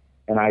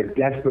 And I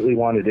desperately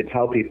wanted to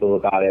tell people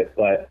about it,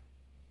 but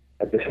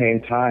at the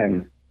same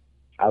time,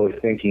 I was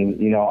thinking,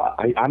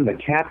 I'm the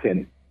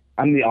captain.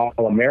 I'm the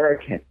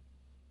All-American.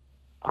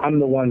 I'm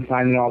the one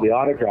signing all the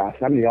autographs.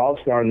 I'm the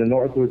All-Star in the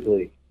Northwoods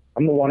League.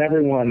 I'm the one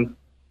everyone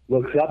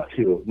looks up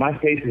to. My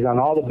face is on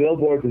all the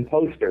billboards and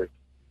posters.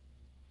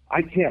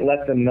 I can't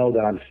let them know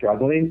that I'm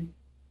struggling.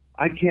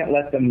 I can't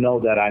let them know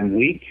that I'm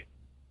weak.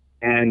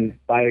 And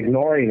by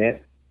ignoring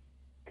it,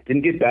 it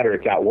didn't get better,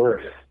 it got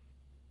worse.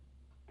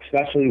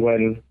 Especially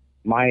when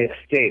my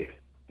escape,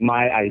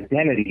 my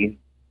identity,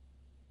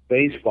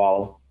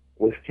 baseball,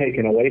 was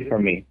taken away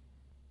from me.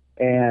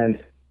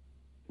 And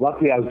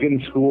luckily I was good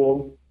in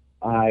school.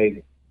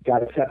 I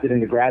got accepted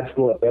into grad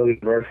school at Baylor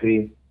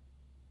University,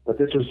 but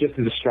this was just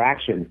a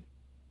distraction.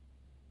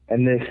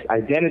 And this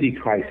identity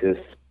crisis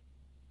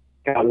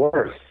got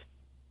worse.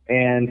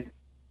 And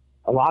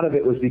a lot of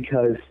it was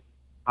because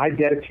I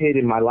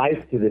dedicated my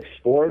life to this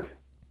sport,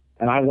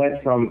 and I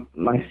went from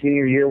my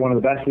senior year, one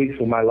of the best weeks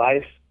of my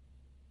life,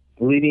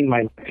 leading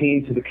my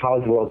team to the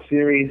College World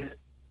Series,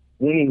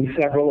 winning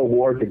several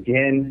awards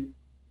again,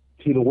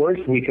 to the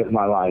worst week of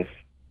my life,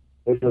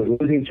 which was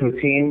losing to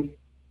a team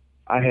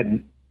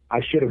I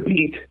should have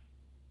beat,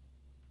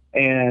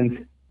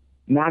 and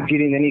not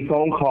getting any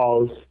phone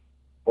calls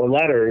or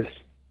letters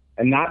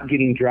and not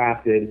getting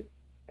drafted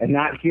and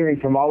not hearing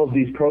from all of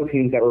these pro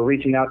teams that were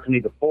reaching out to me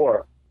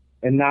before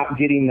and not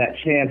getting that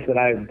chance that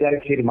I've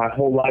dedicated my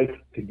whole life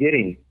to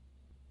getting.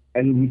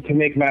 And to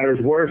make matters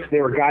worse,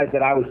 there were guys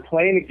that I was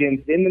playing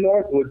against in the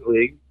Northwoods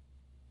League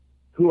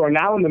who are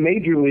now in the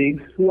major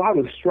leagues who I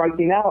was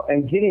striking out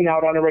and getting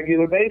out on a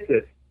regular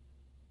basis.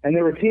 And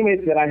there were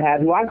teammates that I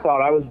had who I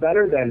thought I was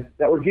better than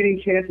that were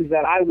getting chances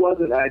that I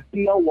wasn't, and I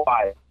didn't know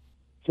why.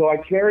 So I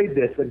carried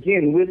this,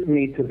 again, with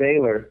me to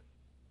Baylor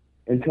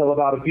until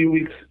about a few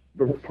weeks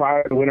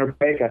prior to winter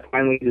break. I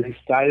finally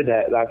decided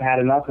that I've had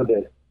enough of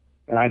this.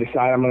 And I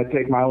decided I'm going to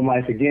take my own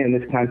life again,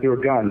 this time through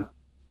a gun.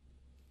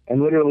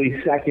 And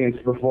literally seconds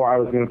before I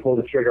was going to pull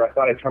the trigger, I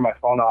thought I turned my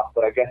phone off,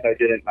 but I guess I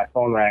didn't. My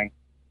phone rang,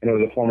 and it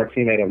was a former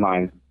teammate of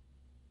mine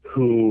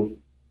who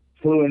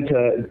flew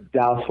into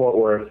Dallas-Fort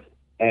Worth,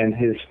 and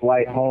his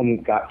flight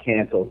home got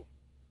canceled.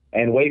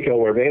 And Waco,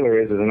 where Baylor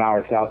is an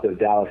hour south of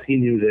Dallas, he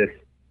knew this,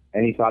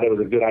 and he thought it was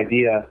a good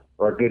idea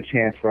or a good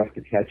chance for us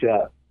to catch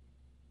up.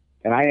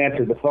 And I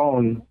answered the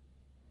phone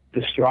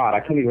distraught. I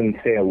couldn't even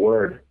say a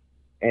word.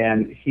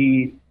 And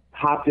he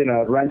hopped in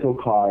a rental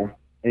car,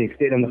 and he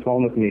stayed on the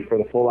phone with me for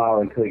the full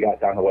hour until he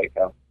got down to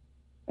Waco.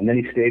 And then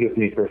he stayed with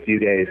me for a few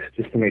days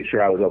just to make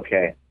sure I was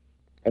okay.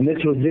 And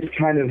this was just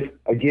kind of,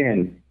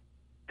 again,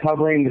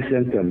 covering the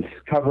symptoms,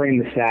 covering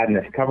the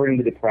sadness, covering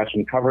the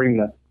depression, covering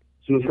the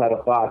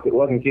suicidal thoughts. It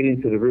wasn't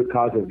getting to the root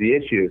cause of the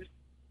issues.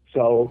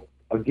 So,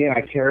 again,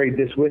 I carried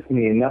this with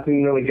me, and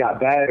nothing really got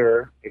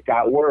better. It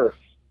got worse.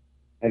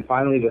 And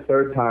finally, the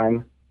third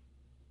time,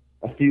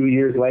 a few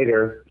years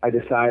later, I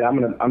decided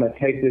I'm gonna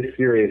take this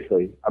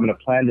seriously. I'm gonna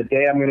plan the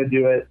day I'm gonna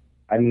do it.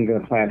 I'm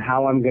gonna plan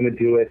how I'm gonna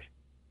do it.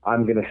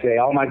 I'm gonna say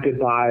all my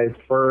goodbyes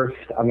first.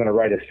 I'm gonna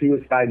write a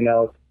suicide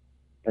note.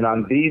 And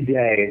on the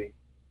day,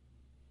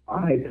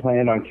 I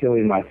planned on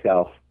killing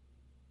myself.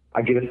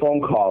 I get a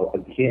phone call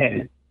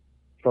again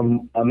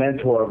from a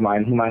mentor of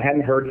mine whom I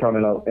hadn't heard from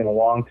in a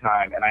long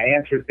time. And I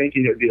answered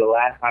thinking it would be the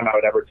last time I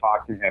would ever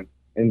talk to him.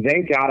 And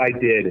thank God I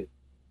did,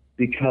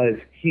 because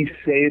he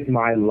saved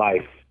my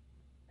life.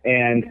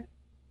 And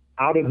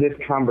out of this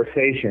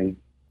conversation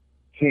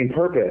came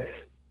purpose.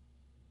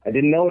 I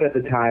didn't know it at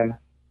the time,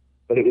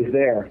 but it was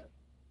there.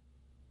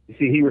 You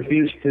see, he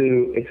refused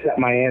to accept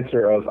my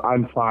answer of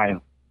 "I'm fine"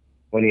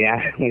 when he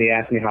asked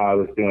me how I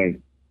was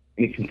doing.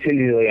 And he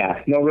continually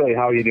asked, "No, really,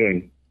 how are you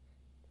doing?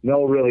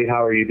 No, really,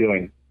 how are you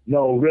doing?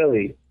 No,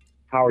 really,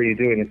 how are you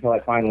doing?" Until I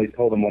finally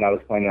told him what I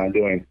was planning on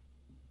doing.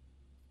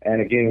 And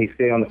again, he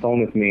stayed on the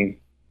phone with me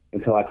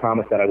until I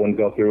promised that I wouldn't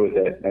go through with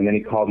it. And then he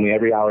called me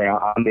every hour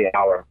on the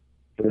hour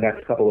for the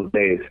next couple of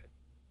days.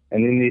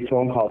 And in these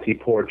phone calls, he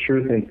poured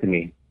truth into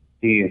me.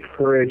 He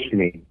encouraged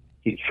me.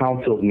 He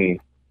counseled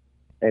me.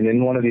 And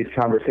in one of these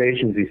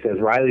conversations, he says,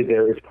 "Riley,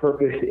 there is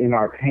purpose in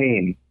our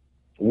pain.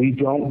 We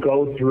don't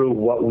go through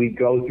what we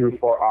go through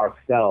for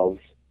ourselves.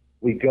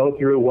 We go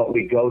through what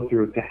we go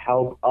through to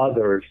help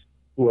others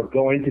who are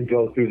going to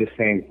go through the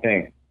same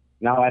thing."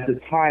 Now, at the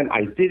time,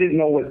 I didn't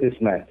know what this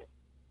meant,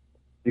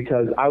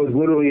 because I was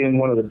literally in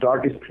one of the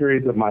darkest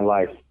periods of my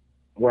life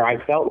where I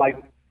felt like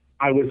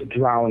I was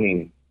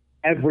drowning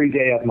every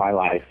day of my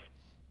life.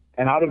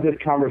 And out of this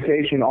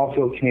conversation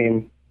also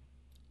came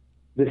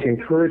this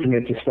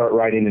encouragement to start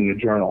writing in a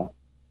journal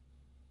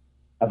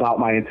about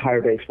my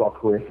entire baseball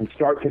career from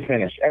start to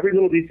finish. Every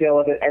little detail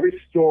of it, every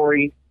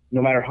story,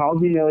 no matter how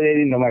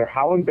humiliating, no matter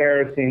how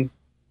embarrassing,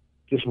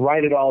 just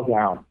write it all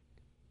down.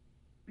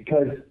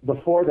 Because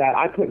before that,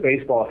 I put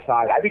baseball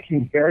aside. I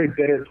became very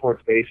bitter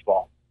towards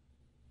baseball.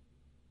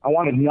 I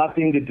wanted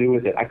nothing to do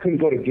with it. I couldn't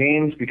go to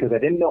games because I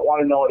didn't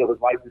want to know what it was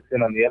like to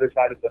sit on the other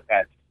side of the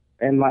fence.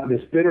 And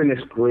this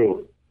bitterness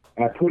grew.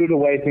 And I put it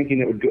away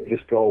thinking it would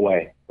just go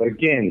away. But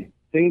again,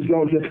 things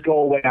don't just go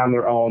away on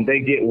their own.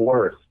 They get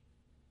worse.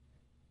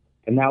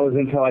 And that was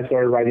until I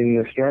started writing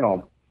in this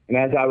journal. And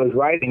as I was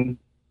writing,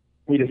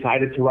 we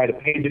decided to write a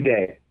page a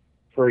day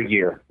for a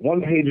year.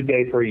 1 page a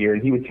day for a year.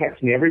 And he would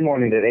text me every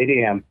morning at 8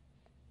 a.m.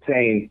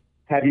 saying,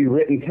 "Have you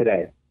written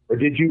today? Or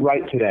did you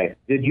write today?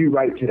 Did you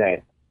write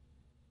today?"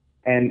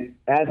 And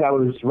as I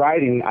was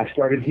writing, I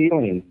started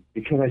healing,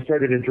 because I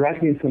started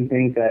addressing some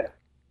things that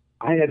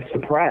I had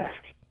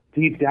suppressed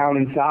deep down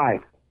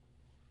inside.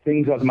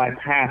 Things of my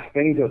past,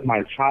 things of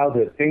my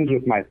childhood, things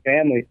with my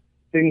family,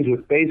 things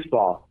with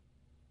baseball.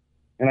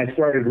 And I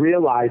started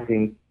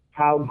realizing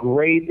how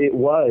great it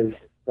was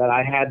that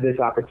I had this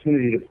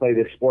opportunity to play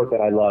this sport that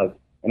I loved,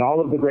 and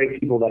all of the great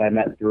people that I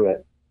met through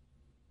it.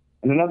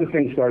 And another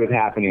thing started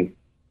happening.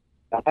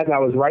 As I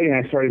was writing,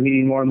 I started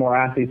meeting more and more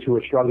athletes who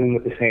were struggling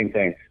with the same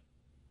things.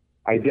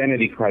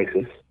 Identity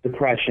crisis,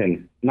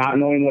 depression, not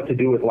knowing what to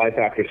do with life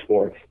after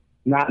sports,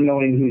 not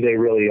knowing who they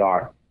really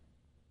are.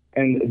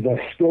 And the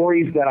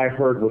stories that I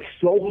heard were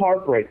so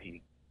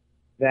heartbreaking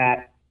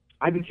that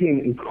I became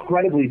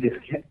incredibly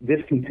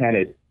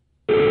discontented.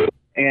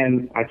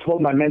 And I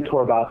told my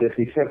mentor about this,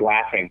 and he started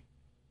laughing.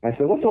 I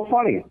said, "What's so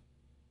funny?"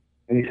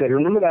 And he said,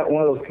 "Remember that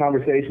one of those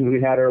conversations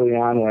we had early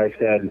on where I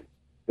said,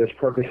 there's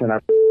purpose in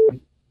our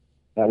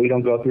that we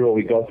don't go through what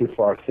we go through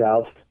for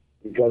ourselves.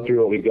 We go through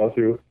what we go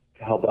through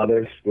to help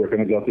others who are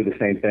going to go through the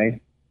same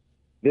thing.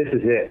 This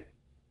is it.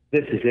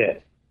 This is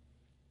it.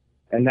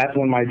 And that's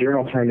when my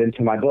journal turned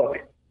into my book.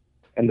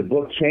 And the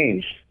book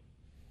changed.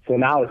 So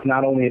now it's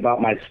not only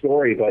about my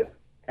story, but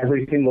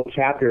every single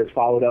chapter is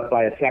followed up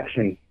by a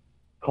section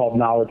called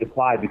Knowledge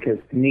Applied, because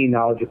to me,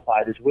 knowledge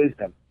applied is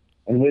wisdom.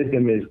 And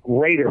wisdom is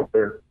greater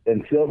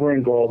than silver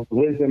and gold.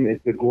 Wisdom is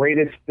the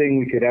greatest thing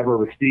we could ever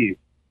receive.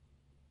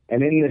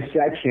 And in this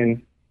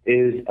section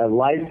is a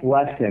life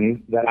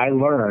lesson that I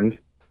learned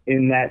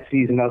in that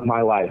season of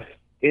my life,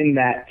 in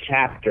that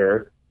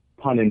chapter,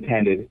 pun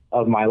intended,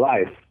 of my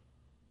life,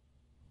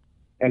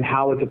 and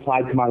how it's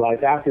applied to my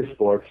life after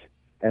sports,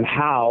 and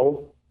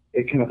how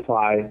it can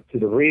apply to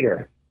the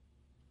reader.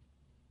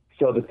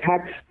 So the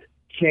text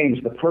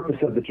changed, the purpose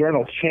of the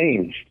journal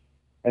changed.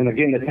 And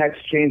again, the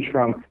text changed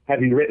from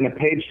have you written a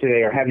page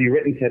today or have you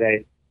written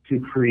today to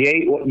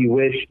create what you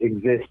wish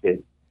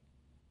existed.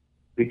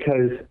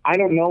 Because I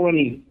don't know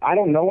any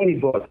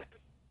books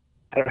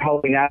that are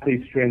helping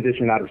athletes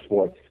transition out of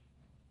sports.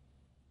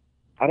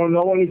 I don't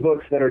know any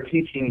books that are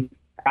teaching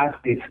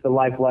athletes the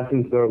life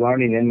lessons they're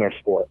learning in their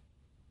sport.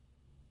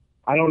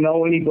 I don't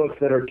know any books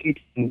that are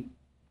teaching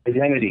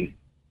identity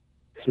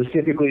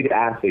specifically to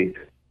athletes.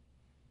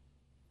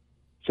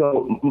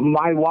 So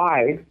my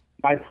why,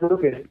 my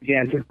purpose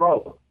began to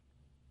grow.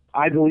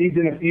 I believed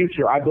in a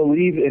future. I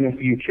believe in a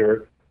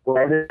future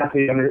where every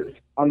athlete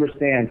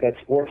understands that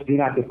sports do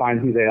not define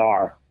who they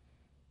are.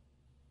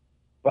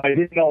 But I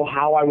didn't know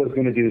how I was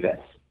going to do this.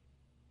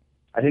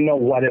 I didn't know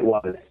what it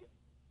was.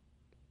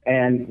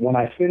 And when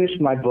I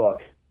finished my book,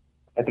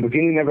 at the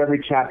beginning of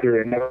every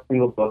chapter in every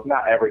single book,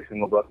 not every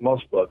single book,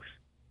 most books,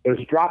 there's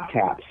drop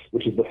caps,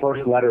 which is the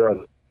first letter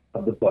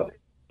of the book,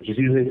 which is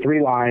usually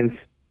 3 lines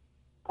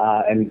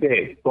and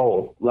big,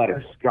 bold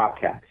letters, drop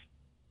caps.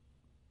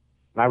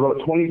 And I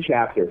wrote 20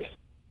 chapters,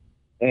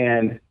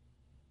 and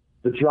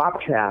the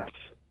drop caps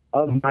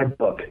of my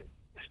book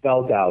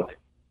spelled out,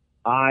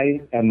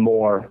 I am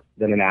more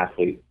than an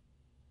athlete.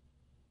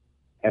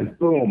 And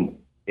boom,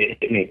 it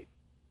hit me.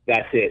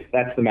 That's it.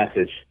 That's the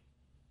message.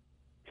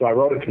 So I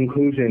wrote a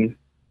conclusion,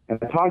 and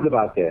I talked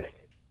about this,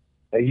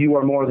 that you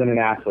are more than an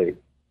athlete,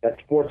 that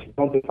sports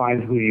don't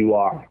define who you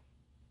are,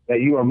 that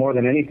you are more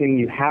than anything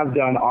you have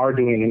done, are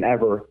doing, and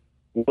ever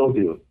will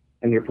do,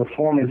 and your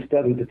performance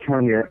doesn't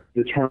determine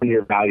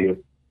your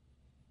value,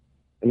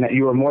 and that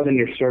you are more than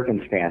your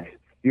circumstance.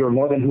 You are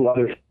more than who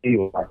others say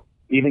you are,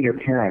 even your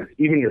parents,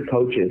 even your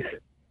coaches,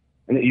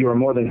 and that you are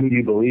more than who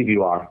you believe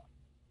you are.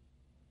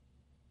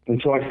 And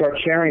so I start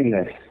sharing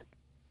this,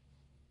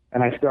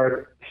 and I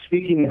start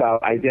speaking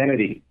about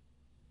identity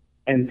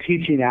and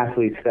teaching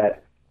athletes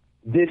that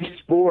this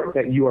sport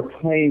that you are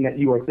playing, that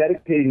you are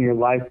dedicating your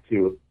life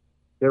to,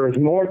 there is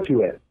more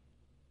to it.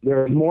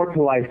 There is more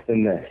to life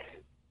than this.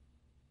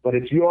 But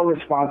it's your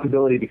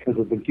responsibility, because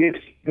of the gifts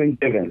you've been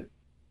given,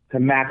 to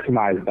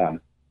maximize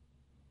them.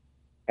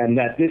 And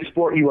that this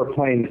sport you are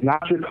playing is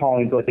not your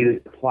calling, but it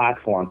is the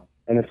platform,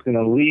 and it's going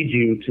to lead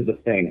you to the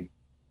thing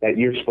that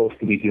you're supposed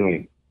to be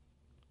doing.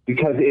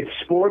 Because if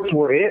sports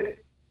were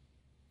it,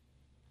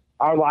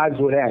 our lives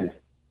would end.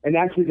 And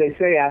actually, they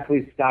say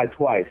athletes die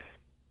twice.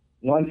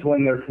 Once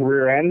when their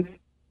career ends,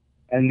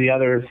 and the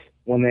others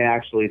when they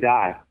actually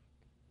die.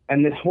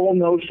 And this whole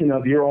notion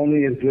of you're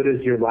only as good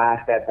as your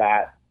last at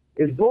bat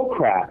is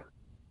bullcrap.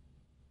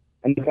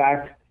 And the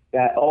fact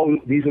that, oh,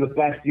 these are the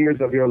best years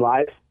of your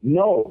life,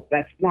 no,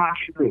 that's not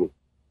true.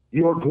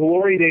 Your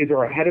glory days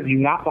are ahead of you,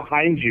 not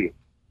behind you.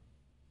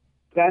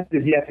 Best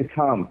is yet to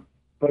come.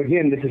 But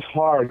again, this is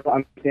hard to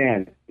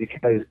understand,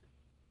 because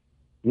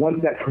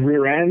once that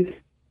career ends,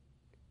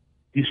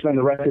 you spend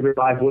the rest of your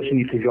life wishing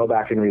you could go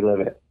back and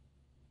relive it.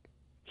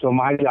 So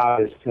my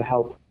job is to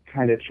help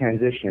kind of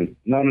transition.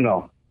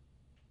 No.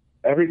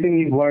 Everything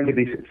you've learned to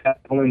be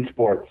successful in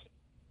sports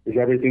is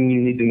everything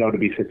you need to know to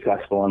be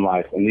successful in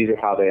life, and these are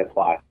how they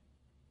apply.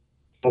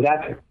 So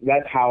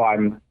that's how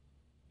I'm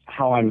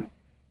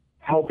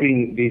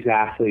helping these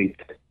athletes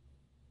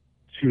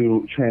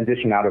to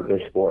transition out of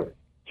their sport,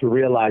 to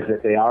realize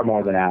that they are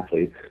more than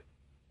athletes,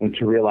 and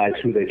to realize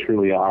who they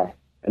truly are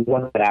and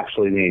what that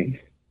actually means.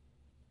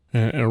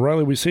 And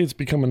Riley, we say it's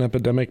become an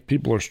epidemic.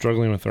 People are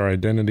struggling with their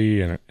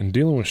identity and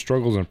dealing with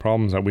struggles and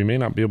problems that we may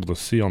not be able to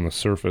see on the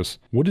surface.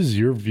 What is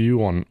your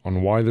view on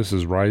why this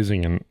is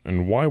rising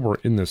and why we're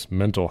in this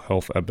mental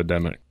health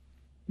epidemic?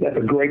 That's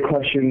a great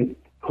question,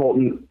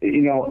 Colton.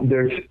 You know,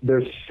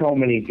 there's so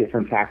many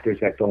different factors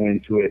that go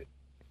into it.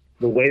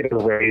 The way they're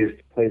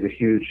raised plays a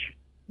huge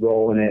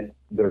role in it.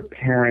 Their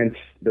parents,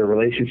 their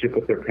relationship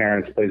with their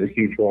parents plays a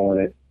huge role in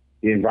it.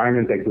 The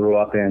environment they grew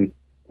up in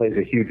plays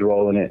a huge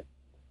role in it.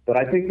 But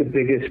I think the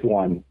biggest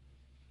one,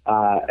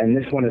 and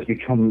this one has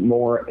become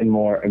more and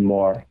more and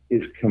more,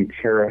 is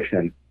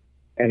comparison,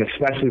 and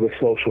especially with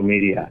social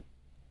media.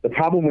 The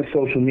problem with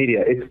social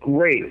media, it's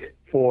great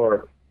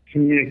for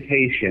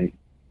communication,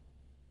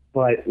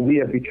 but we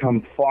have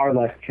become far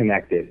less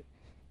connected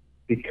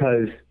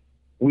because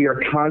we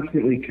are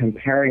constantly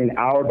comparing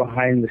our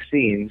behind the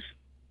scenes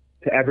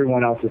to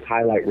everyone else's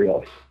highlight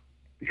reels,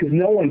 because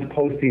no one's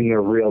posting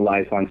their real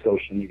life on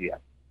social media.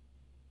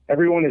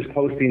 Everyone is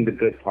posting the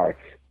good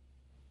parts.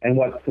 And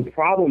what the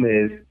problem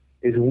is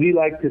we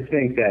like to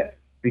think that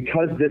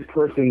because this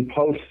person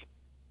posts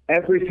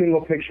every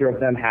single picture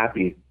of them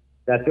happy,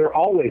 that they're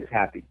always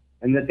happy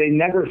and that they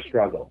never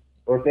struggle.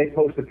 Or if they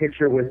post a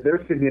picture with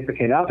their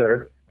significant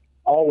other,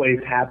 always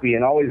happy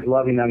and always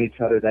loving on each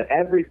other, that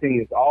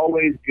everything is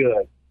always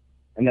good.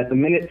 And that the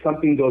minute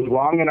something goes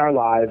wrong in our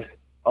lives,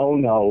 oh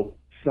no,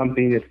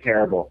 something is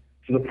terrible.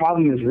 So the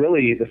problem is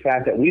really the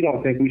fact that we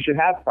don't think we should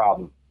have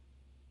problems.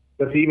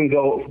 But to even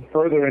go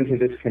further into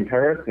this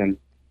comparison,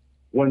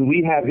 when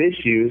we have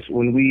issues,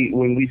 when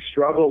we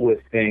struggle with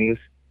things,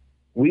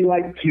 we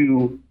like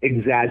to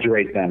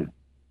exaggerate them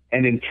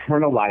and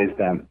internalize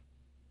them,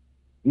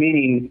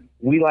 meaning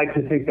we like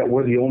to think that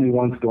we're the only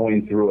ones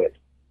going through it.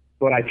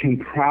 But I can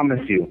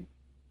promise you,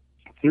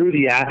 through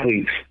the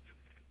athletes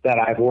that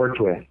I've worked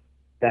with,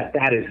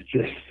 that is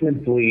just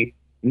simply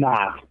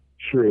not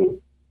true.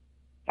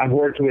 I've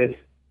worked with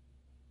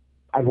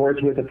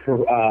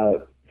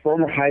a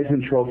former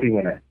Heisman Trophy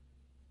winner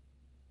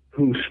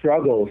who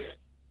struggles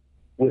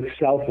with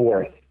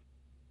self-worth.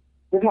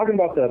 We're talking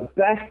about the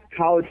best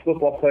college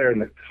football player in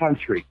the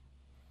country,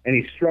 and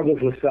he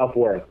struggles with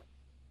self-worth.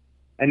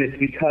 And it's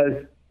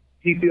because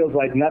he feels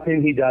like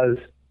nothing he does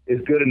is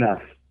good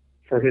enough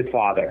for his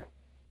father.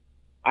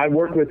 I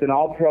worked with an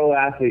all-pro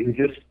athlete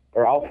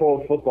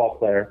all-pro football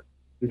player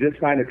who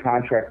just signed a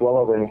contract well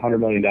over $100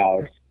 million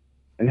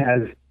and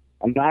has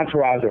an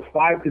entourage of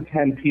 5 to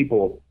 10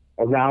 people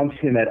around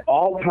him at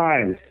all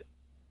times,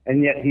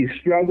 and yet he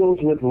struggles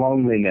with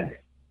loneliness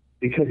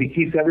because he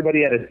keeps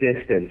everybody at a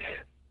distance,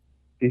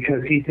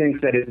 because he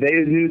thinks that if they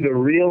knew the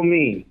real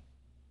me,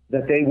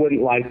 that they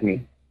wouldn't like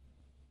me.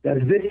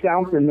 Does this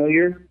sound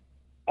familiar?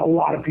 A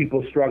lot of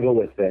people struggle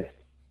with this.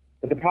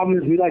 But the problem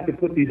is we like to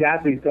put these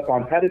athletes up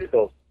on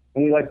pedestals,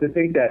 and we like to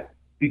think that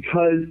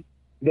because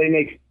they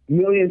make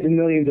millions and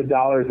millions of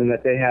dollars and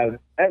that they have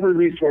every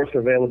resource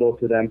available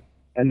to them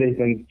and they've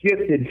been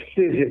gifted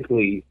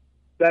physically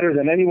better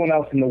than anyone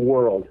else in the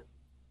world,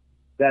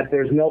 that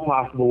there's no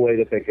possible way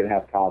that they could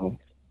have problems.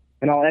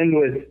 And I'll end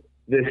with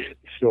this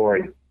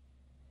story.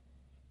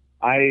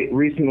 I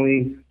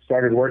recently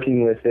started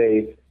working with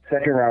a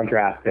second-round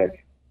draft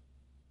pick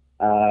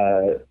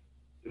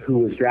who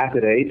was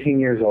drafted at 18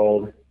 years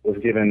old, was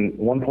given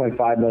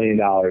 $1.5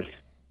 million.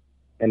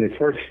 In his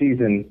first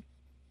season,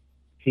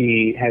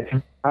 he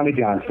had Tommy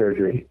John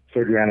surgery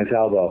on his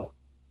elbow.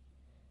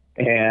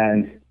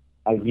 And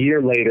a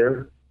year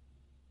later,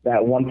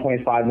 that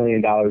 $1.5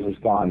 million was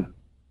gone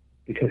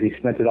because he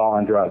spent it all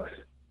on drugs.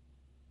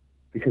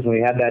 Because when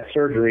he had that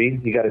surgery,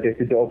 he got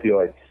addicted to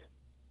opioids,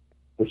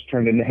 which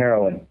turned into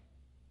heroin.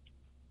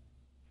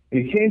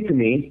 And he came to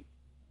me,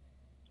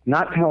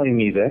 not telling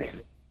me this,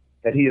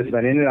 that he has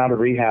been in and out of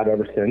rehab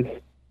ever since.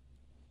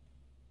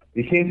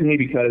 He came to me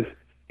because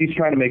he's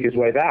trying to make his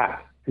way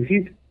back.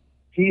 Because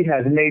he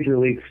has major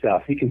league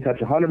stuff. He can touch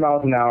 100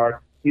 miles an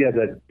hour. He has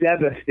a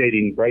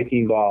devastating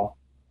breaking ball.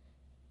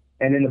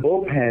 And in the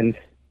bullpens,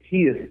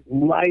 he is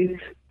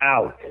lights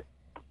out.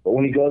 But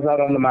when he goes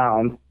out on the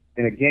mound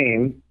in a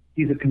game,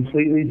 he's a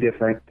completely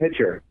different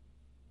pitcher.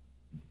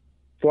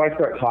 So I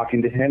start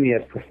talking to him. He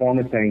has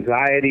performance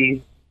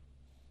anxiety.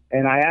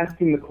 And I asked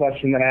him the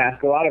question that I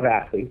ask a lot of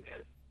athletes.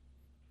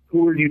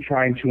 Who are you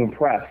trying to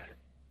impress?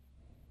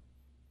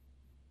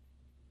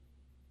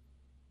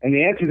 And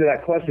the answer to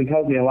that question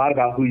tells me a lot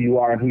about who you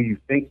are and who you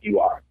think you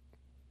are.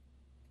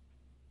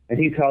 And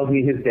he tells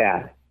me his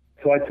dad.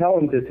 So I tell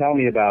him to tell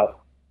me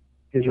about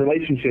his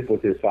relationship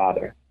with his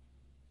father.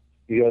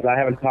 He goes, I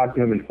haven't talked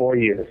to him in 4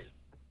 years.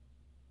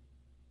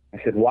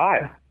 I said,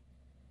 why?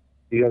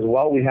 He goes,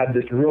 well, we had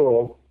this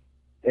rule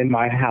in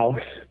my house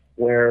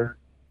where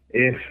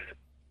if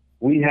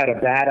we had a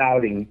bad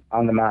outing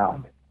on the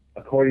mound,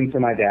 according to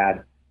my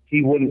dad,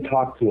 he wouldn't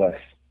talk to us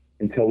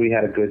until we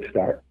had a good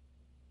start.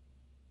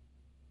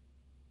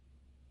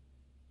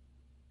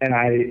 And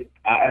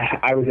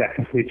I was at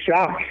complete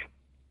shock,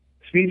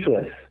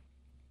 speechless.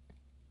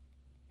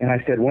 And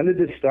I said, when did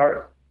this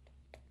start?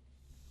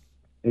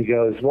 And he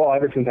goes, well,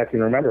 ever since I can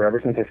remember, ever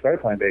since I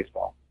started playing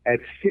baseball, at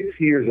 6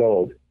 years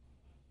old.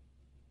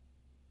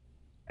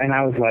 And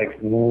I was like,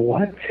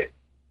 what?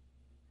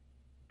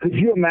 Could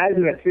you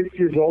imagine at 6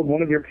 years old,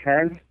 one of your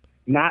parents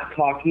not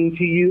talking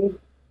to you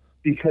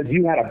because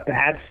you had a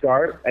bad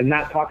start and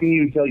not talking to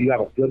you until you have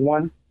a good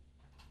one?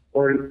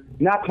 Or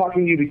not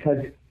talking to you because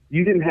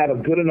you didn't have a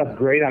good enough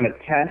grade on a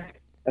test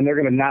and they're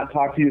going to not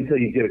talk to you until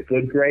you get a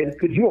good grade?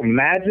 Could you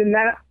imagine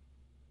that?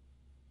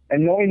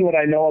 And knowing what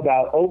I know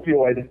about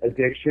opioid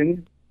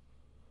addiction,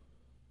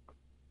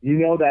 you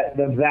know that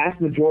the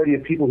vast majority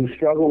of people who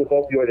struggle with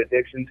opioid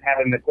addictions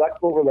have a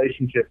neglectful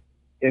relationship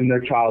in their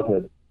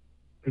childhood,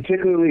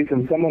 particularly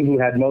from someone who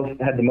had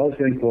the most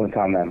influence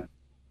on them.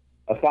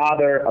 A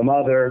father, a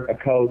mother, a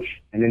coach,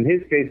 and in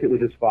his case, it was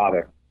his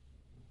father.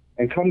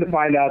 And come to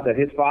find out that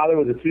his father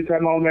was a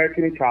two-time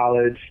All-American in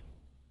college.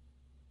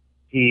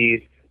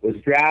 He was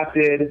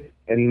drafted,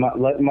 and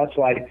much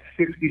like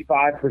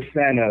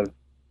 65% of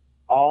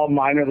all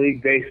minor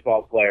league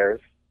baseball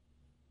players,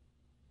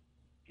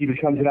 he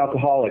becomes an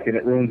alcoholic, and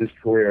it ruins his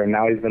career, and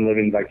now he's been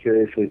living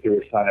vicariously through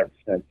his son ever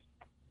since.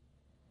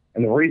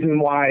 And the reason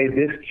why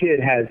this kid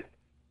has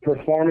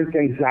performance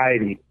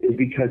anxiety is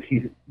because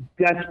he's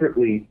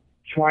desperately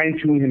trying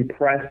to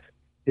impress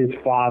his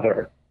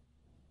father.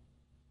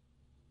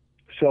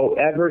 So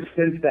ever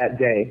since that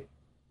day,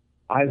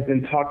 I've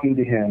been talking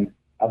to him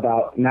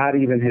about not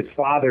even his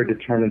father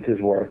determines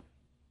his worth,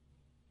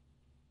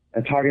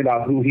 and talking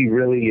about who he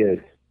really is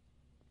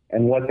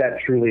and what that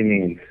truly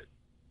means,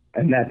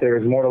 and that there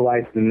is more to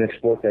life than this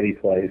sport that he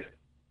plays.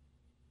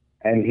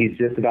 And he's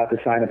just about to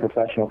sign a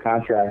professional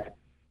contract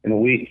in a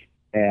week,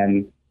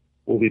 and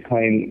we'll be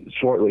playing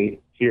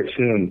shortly here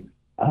soon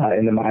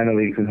in the minor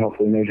leagues and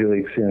hopefully major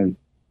leagues soon.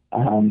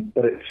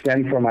 But it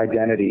stemmed from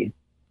identity.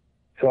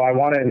 So I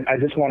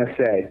just want to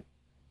say,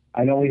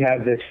 I know we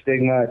have this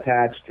stigma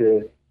attached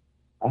to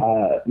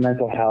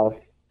mental health,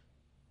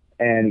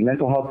 and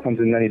mental health comes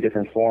in many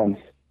different forms.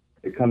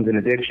 It comes in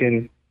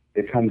addiction,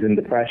 it comes in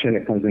depression,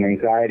 it comes in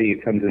anxiety,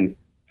 it comes in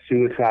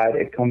suicide,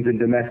 it comes in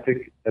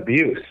domestic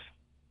abuse.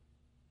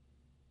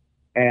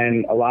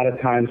 And a lot of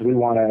times we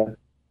want to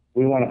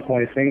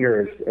point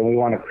fingers, and we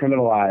want to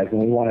criminalize, and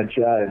we want to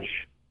judge,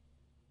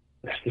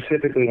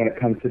 specifically when it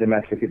comes to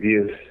domestic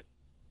abuse.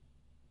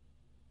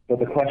 But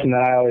the question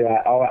that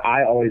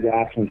I always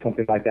ask when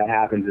something like that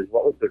happens is,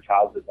 what was their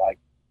childhood like?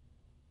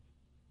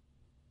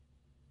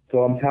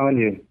 So I'm telling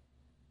you,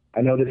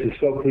 I know this is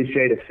so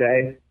cliche to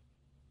say,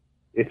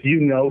 if you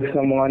know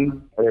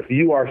someone or if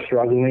you are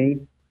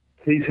struggling,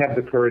 please have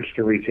the courage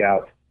to reach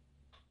out.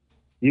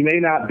 You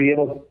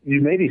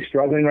may be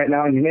struggling right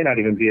now, and you may not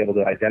even be able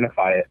to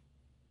identify it.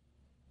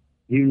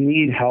 You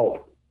need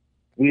help.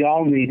 We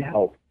all need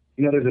help.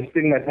 There's a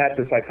stigma attached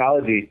to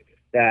psychology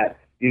that,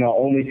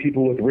 only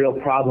people with real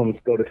problems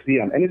go to see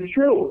them. And it's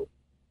true,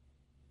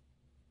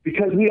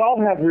 because we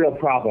all have real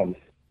problems.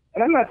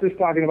 And I'm not just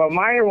talking about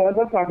minor ones,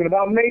 I'm talking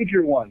about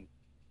major ones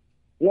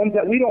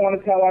that we don't want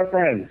to tell our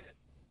friends.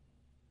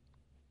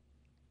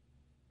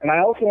 And I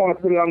also want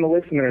to put it on the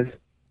listeners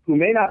who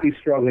may not be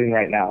struggling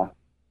right now.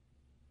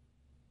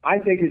 I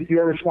think it's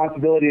your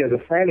responsibility as a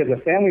friend, as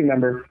a family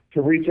member,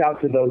 to reach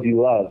out to those you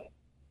love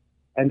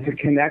and to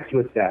connect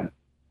with them.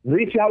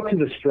 Reach out to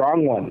the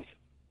strong ones,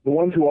 the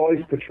ones who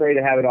always portray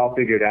to have it all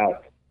figured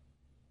out.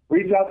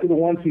 Reach out to the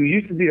ones who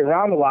used to be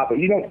around a lot, but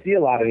you don't see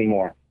a lot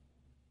anymore.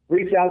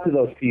 Reach out to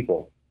those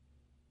people,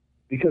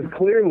 because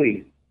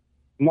clearly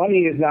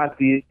money is not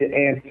the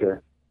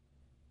answer.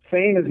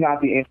 Fame is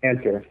not the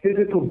answer.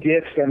 Physical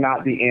gifts are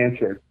not the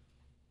answer.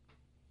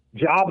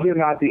 Jobs are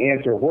not the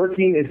answer.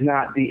 Working is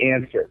not the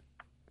answer.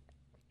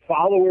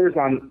 Followers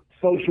on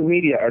social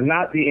media are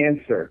not the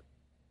answer.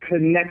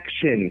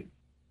 Connection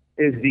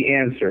is the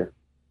answer.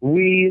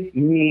 We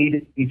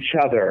need each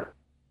other.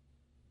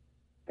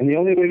 And the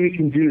only way we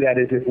can do that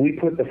is if we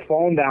put the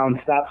phone down,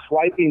 stop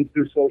swiping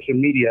through social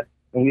media,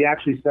 and we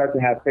actually start to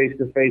have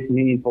face-to-face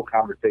meaningful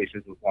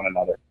conversations with one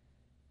another.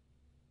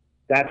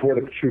 That's where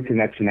the true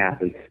connection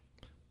happens.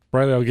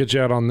 Riley, I'll get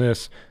you out on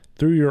this.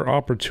 Through your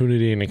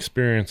opportunity and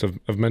experience of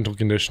mental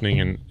conditioning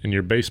in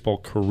your baseball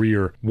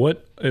career,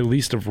 what, at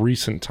least of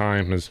recent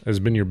time, has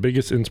been your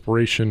biggest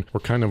inspiration, or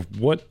kind of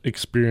what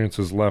experience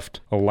has left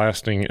a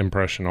lasting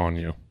impression on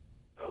you?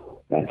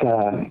 That's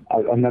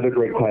another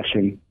great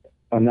question.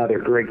 Another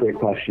great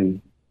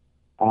question.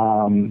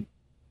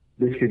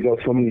 This could go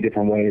so many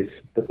different ways,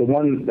 but the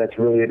one that's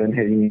really been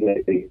hitting me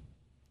lately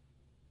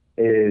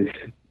is,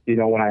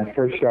 when I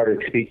first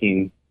started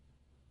speaking,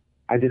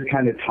 I just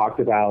kind of talked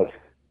about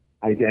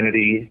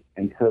identity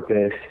and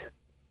purpose,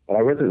 but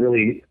I wasn't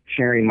really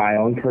sharing my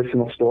own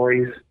personal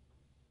stories,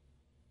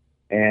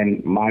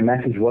 and my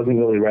message wasn't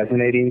really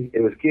resonating.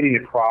 It was getting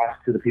across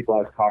to the people I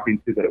was talking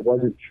to, but it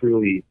wasn't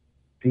truly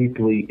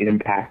deeply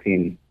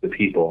impacting the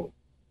people.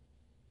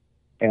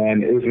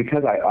 And it was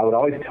because I would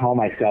always tell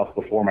myself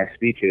before my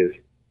speeches,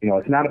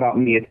 it's not about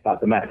me, it's about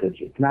the message.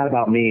 It's not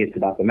about me, it's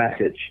about the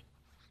message.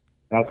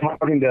 And I was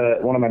talking to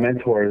one of my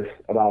mentors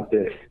about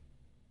this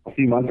a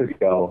few months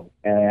ago,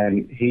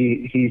 and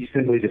he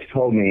simply just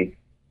told me,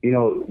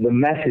 the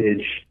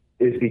message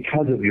is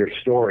because of your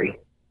story.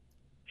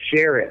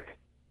 Share it.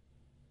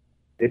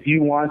 If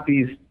you want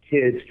these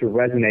kids to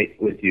resonate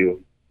with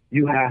you,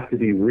 you have to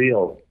be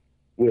real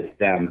with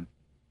them.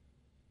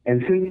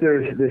 And since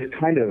there's this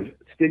kind of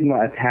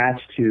stigma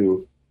attached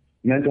to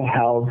mental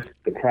health,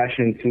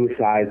 depression,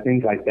 suicide,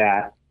 things like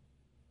that,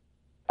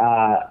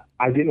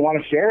 I didn't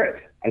want to share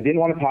it. I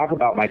didn't want to talk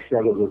about my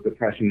struggles with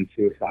depression and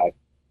suicide.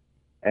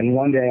 And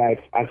one day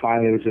I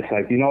finally was just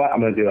like, you know what,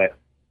 I'm going to do it.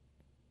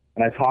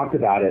 And I talked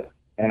about it,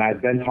 and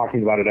I've been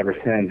talking about it ever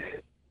since.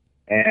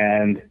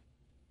 And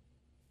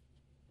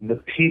the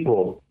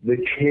people, the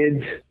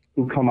kids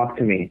who come up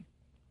to me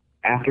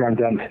after I'm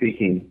done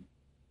speaking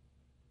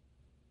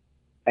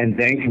and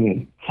thank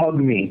me, hug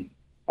me,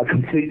 a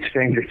complete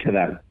stranger to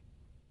them,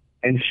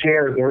 and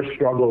share their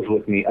struggles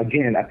with me,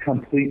 again, a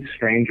complete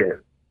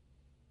stranger,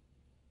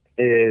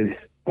 is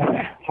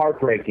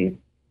heartbreaking.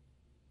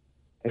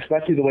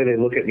 Especially the way they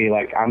look at me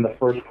like I'm the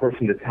first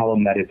person to tell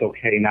them that it's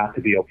okay not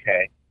to be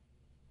okay.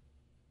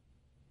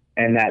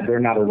 and that they're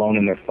not alone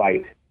in their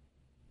fight.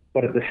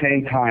 But at the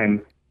same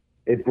time,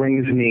 it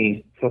brings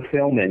me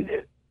fulfillment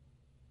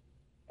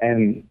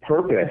and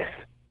purpose,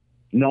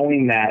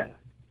 knowing that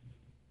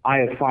I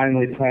have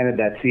finally planted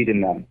that seed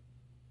in them.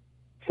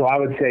 So I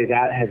would say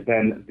that has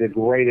been the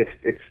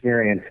greatest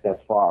experience thus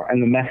far.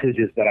 And the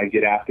messages that I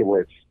get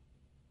afterwards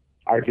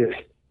are just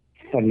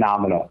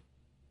phenomenal.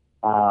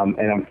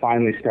 And I'm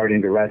finally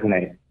starting to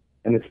resonate.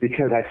 And it's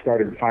because I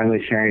started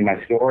finally sharing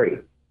my story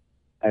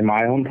and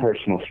my own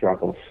personal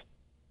struggles.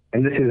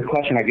 And this is a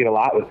question I get a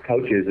lot with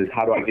coaches is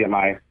how do I get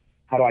my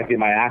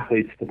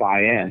athletes to buy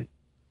in?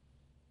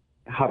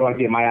 How do I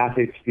get my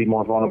athletes to be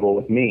more vulnerable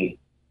with me?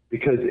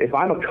 Because if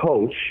I'm a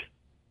coach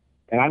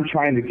and I'm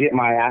trying to get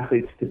my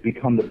athletes to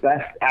become the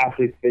best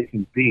athletes they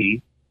can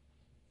be,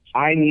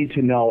 I need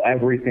to know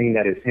everything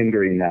that is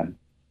hindering them.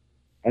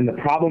 And the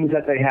problems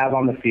that they have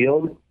on the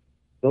field,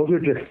 those are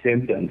just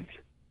symptoms.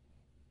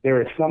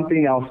 There is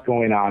something else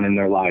going on in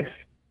their life.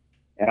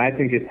 And I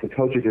think it's the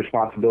coach's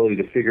responsibility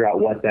to figure out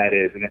what that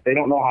is. And if they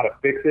don't know how to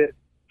fix it,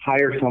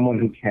 hire someone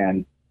who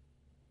can.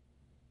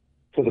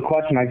 So the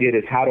question I get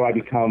is, how do I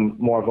become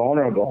more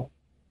vulnerable?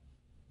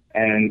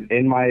 And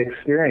in my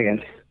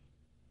experience,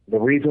 the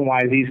reason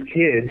why these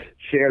kids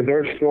share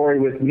their story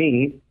with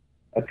me,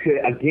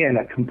 again,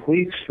 a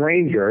complete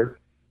stranger,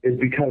 is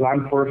because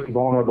I'm first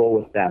vulnerable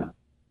with them.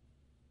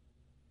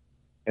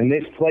 And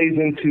this plays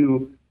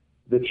into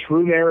the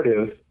true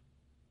narrative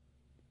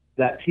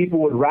that people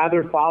would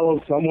rather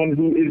follow someone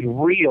who is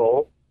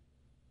real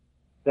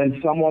than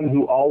someone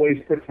who always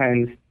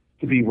pretends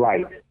to be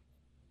right,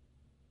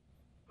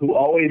 who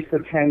always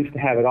pretends to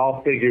have it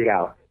all figured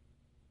out.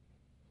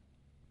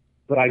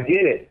 But I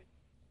get it.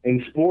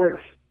 In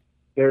sports,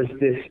 there's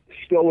this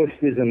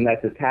stoicism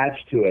that's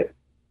attached to it,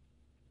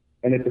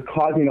 and it's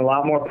causing a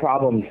lot more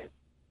problems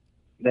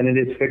than it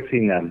is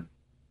fixing them.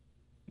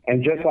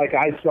 And just like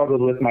I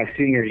struggled with my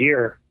senior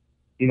year,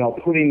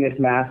 putting this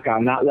mask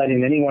on, not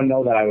letting anyone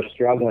know that I was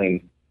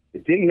struggling,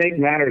 it didn't make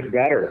matters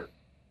better.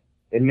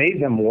 It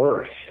made them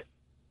worse.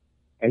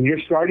 And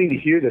you're starting to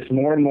hear this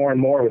more and more and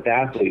more with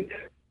athletes.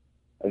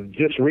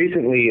 Just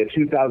recently, a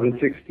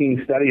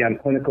 2016 study on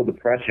clinical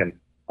depression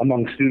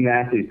among student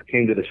athletes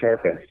came to the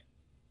surface.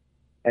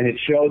 And it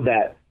showed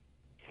that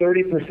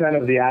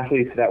 30% of the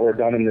athletes that were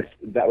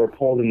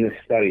polled in this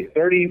study,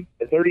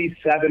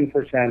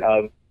 37%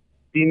 of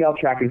female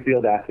track and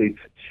field athletes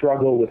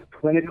struggle with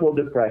clinical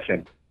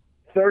depression.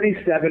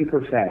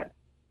 37%.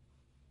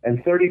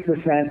 And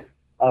 30%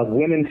 of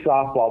women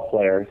softball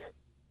players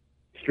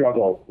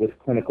struggle with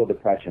clinical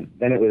depression.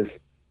 Then it was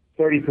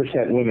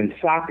 30% women's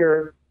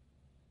soccer,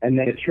 and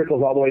then it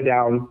trickles all the way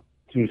down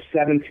to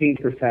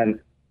 17%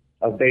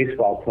 of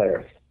baseball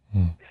players.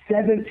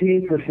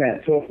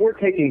 17%. So if we're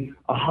taking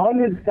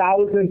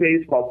 100,000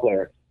 baseball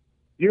players,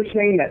 you're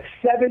saying that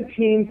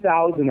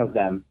 17,000 of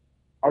them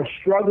are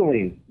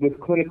struggling with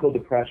clinical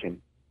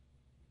depression.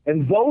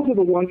 And those are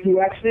the ones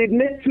who actually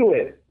admit to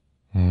it.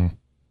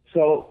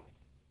 So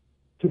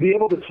to be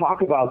able to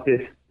talk about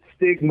this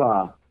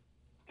stigma,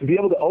 to be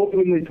able to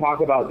openly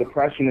talk about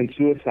depression and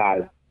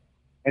suicide,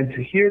 and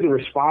to hear the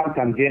response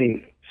I'm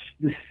getting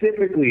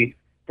specifically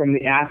from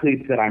the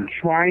athletes that I'm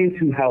trying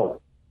to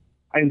help.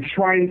 I'm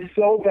trying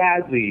so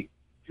badly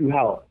to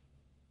help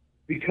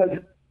because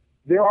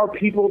there are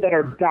people that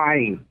are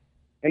dying.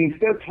 And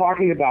instead of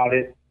talking about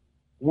it,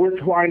 we're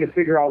trying to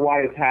figure out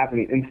why it's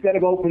happening. Instead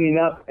of opening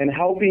up and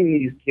helping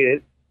these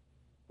kids,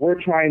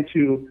 we're trying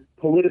to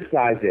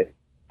politicize it,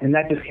 and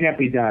that just can't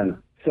be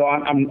done. So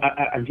I'm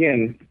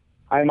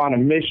on a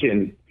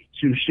mission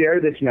to share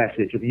this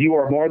message of you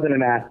are more than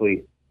an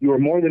athlete. You are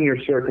more than your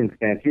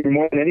circumstance. You are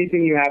more than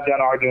anything you have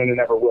done, are doing, and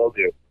ever will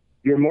do.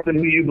 You're more than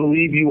who you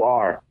believe you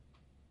are.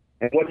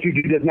 And what you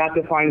do does not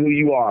define who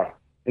you are,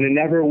 and it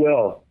never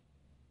will.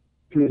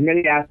 To as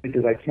many athletes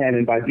as I can,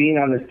 and by being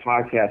on this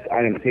podcast,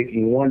 I am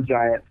taking one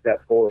giant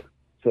step forward.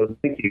 So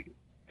thank you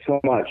so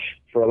much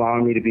for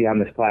allowing me to be on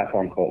this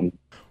platform, Colton.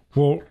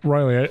 Well,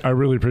 Riley, I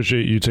really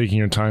appreciate you taking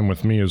your time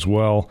with me as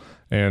well,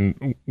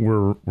 and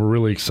we're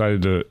really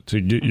excited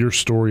to get your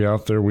story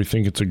out there. We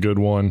think it's a good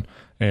one,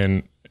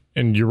 and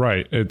you're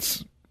right.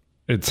 It's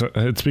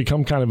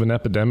become kind of an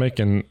epidemic,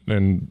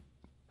 and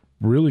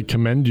really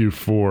commend you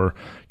for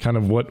kind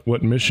of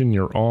what mission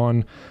you're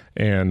on,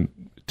 and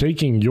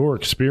taking your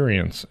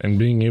experience and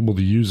being able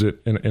to use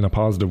it in a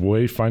positive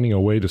way, finding a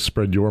way to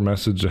spread your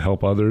message to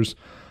help others.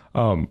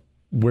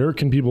 Where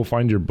can people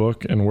find your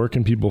book, and where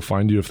can people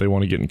find you if they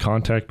want to get in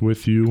contact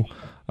with you?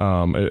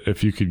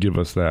 If you could give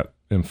us that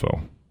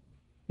info.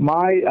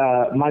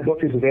 My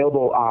book is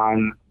available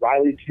on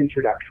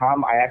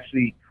RileyTincher.com. I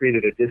actually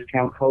created a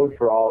discount code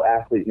for all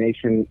Athlete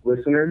Nation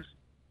listeners.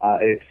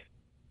 It's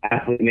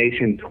Athlete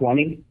Nation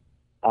 20.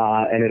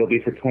 And it'll be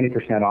for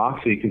 20% off.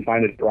 So you can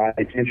find it at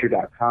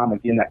RileyTincher.com.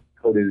 Again, that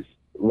code is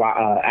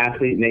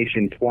Athlete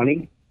Nation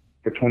 20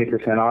 for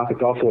 20% off.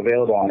 It's also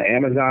available on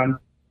Amazon.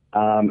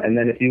 And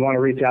then if you want to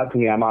reach out to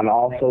me, I'm on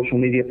all social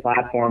media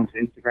platforms,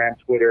 Instagram,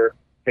 Twitter,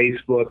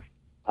 Facebook,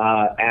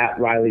 at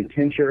Riley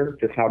Tincher,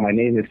 just how my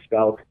name is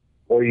spelled,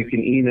 or you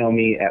can email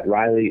me at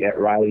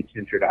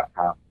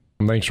riley@rileytinter.com.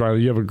 Thanks,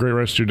 Riley. You have a great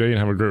rest of your day and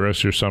have a great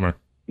rest of your summer.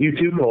 You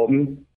too, Colton.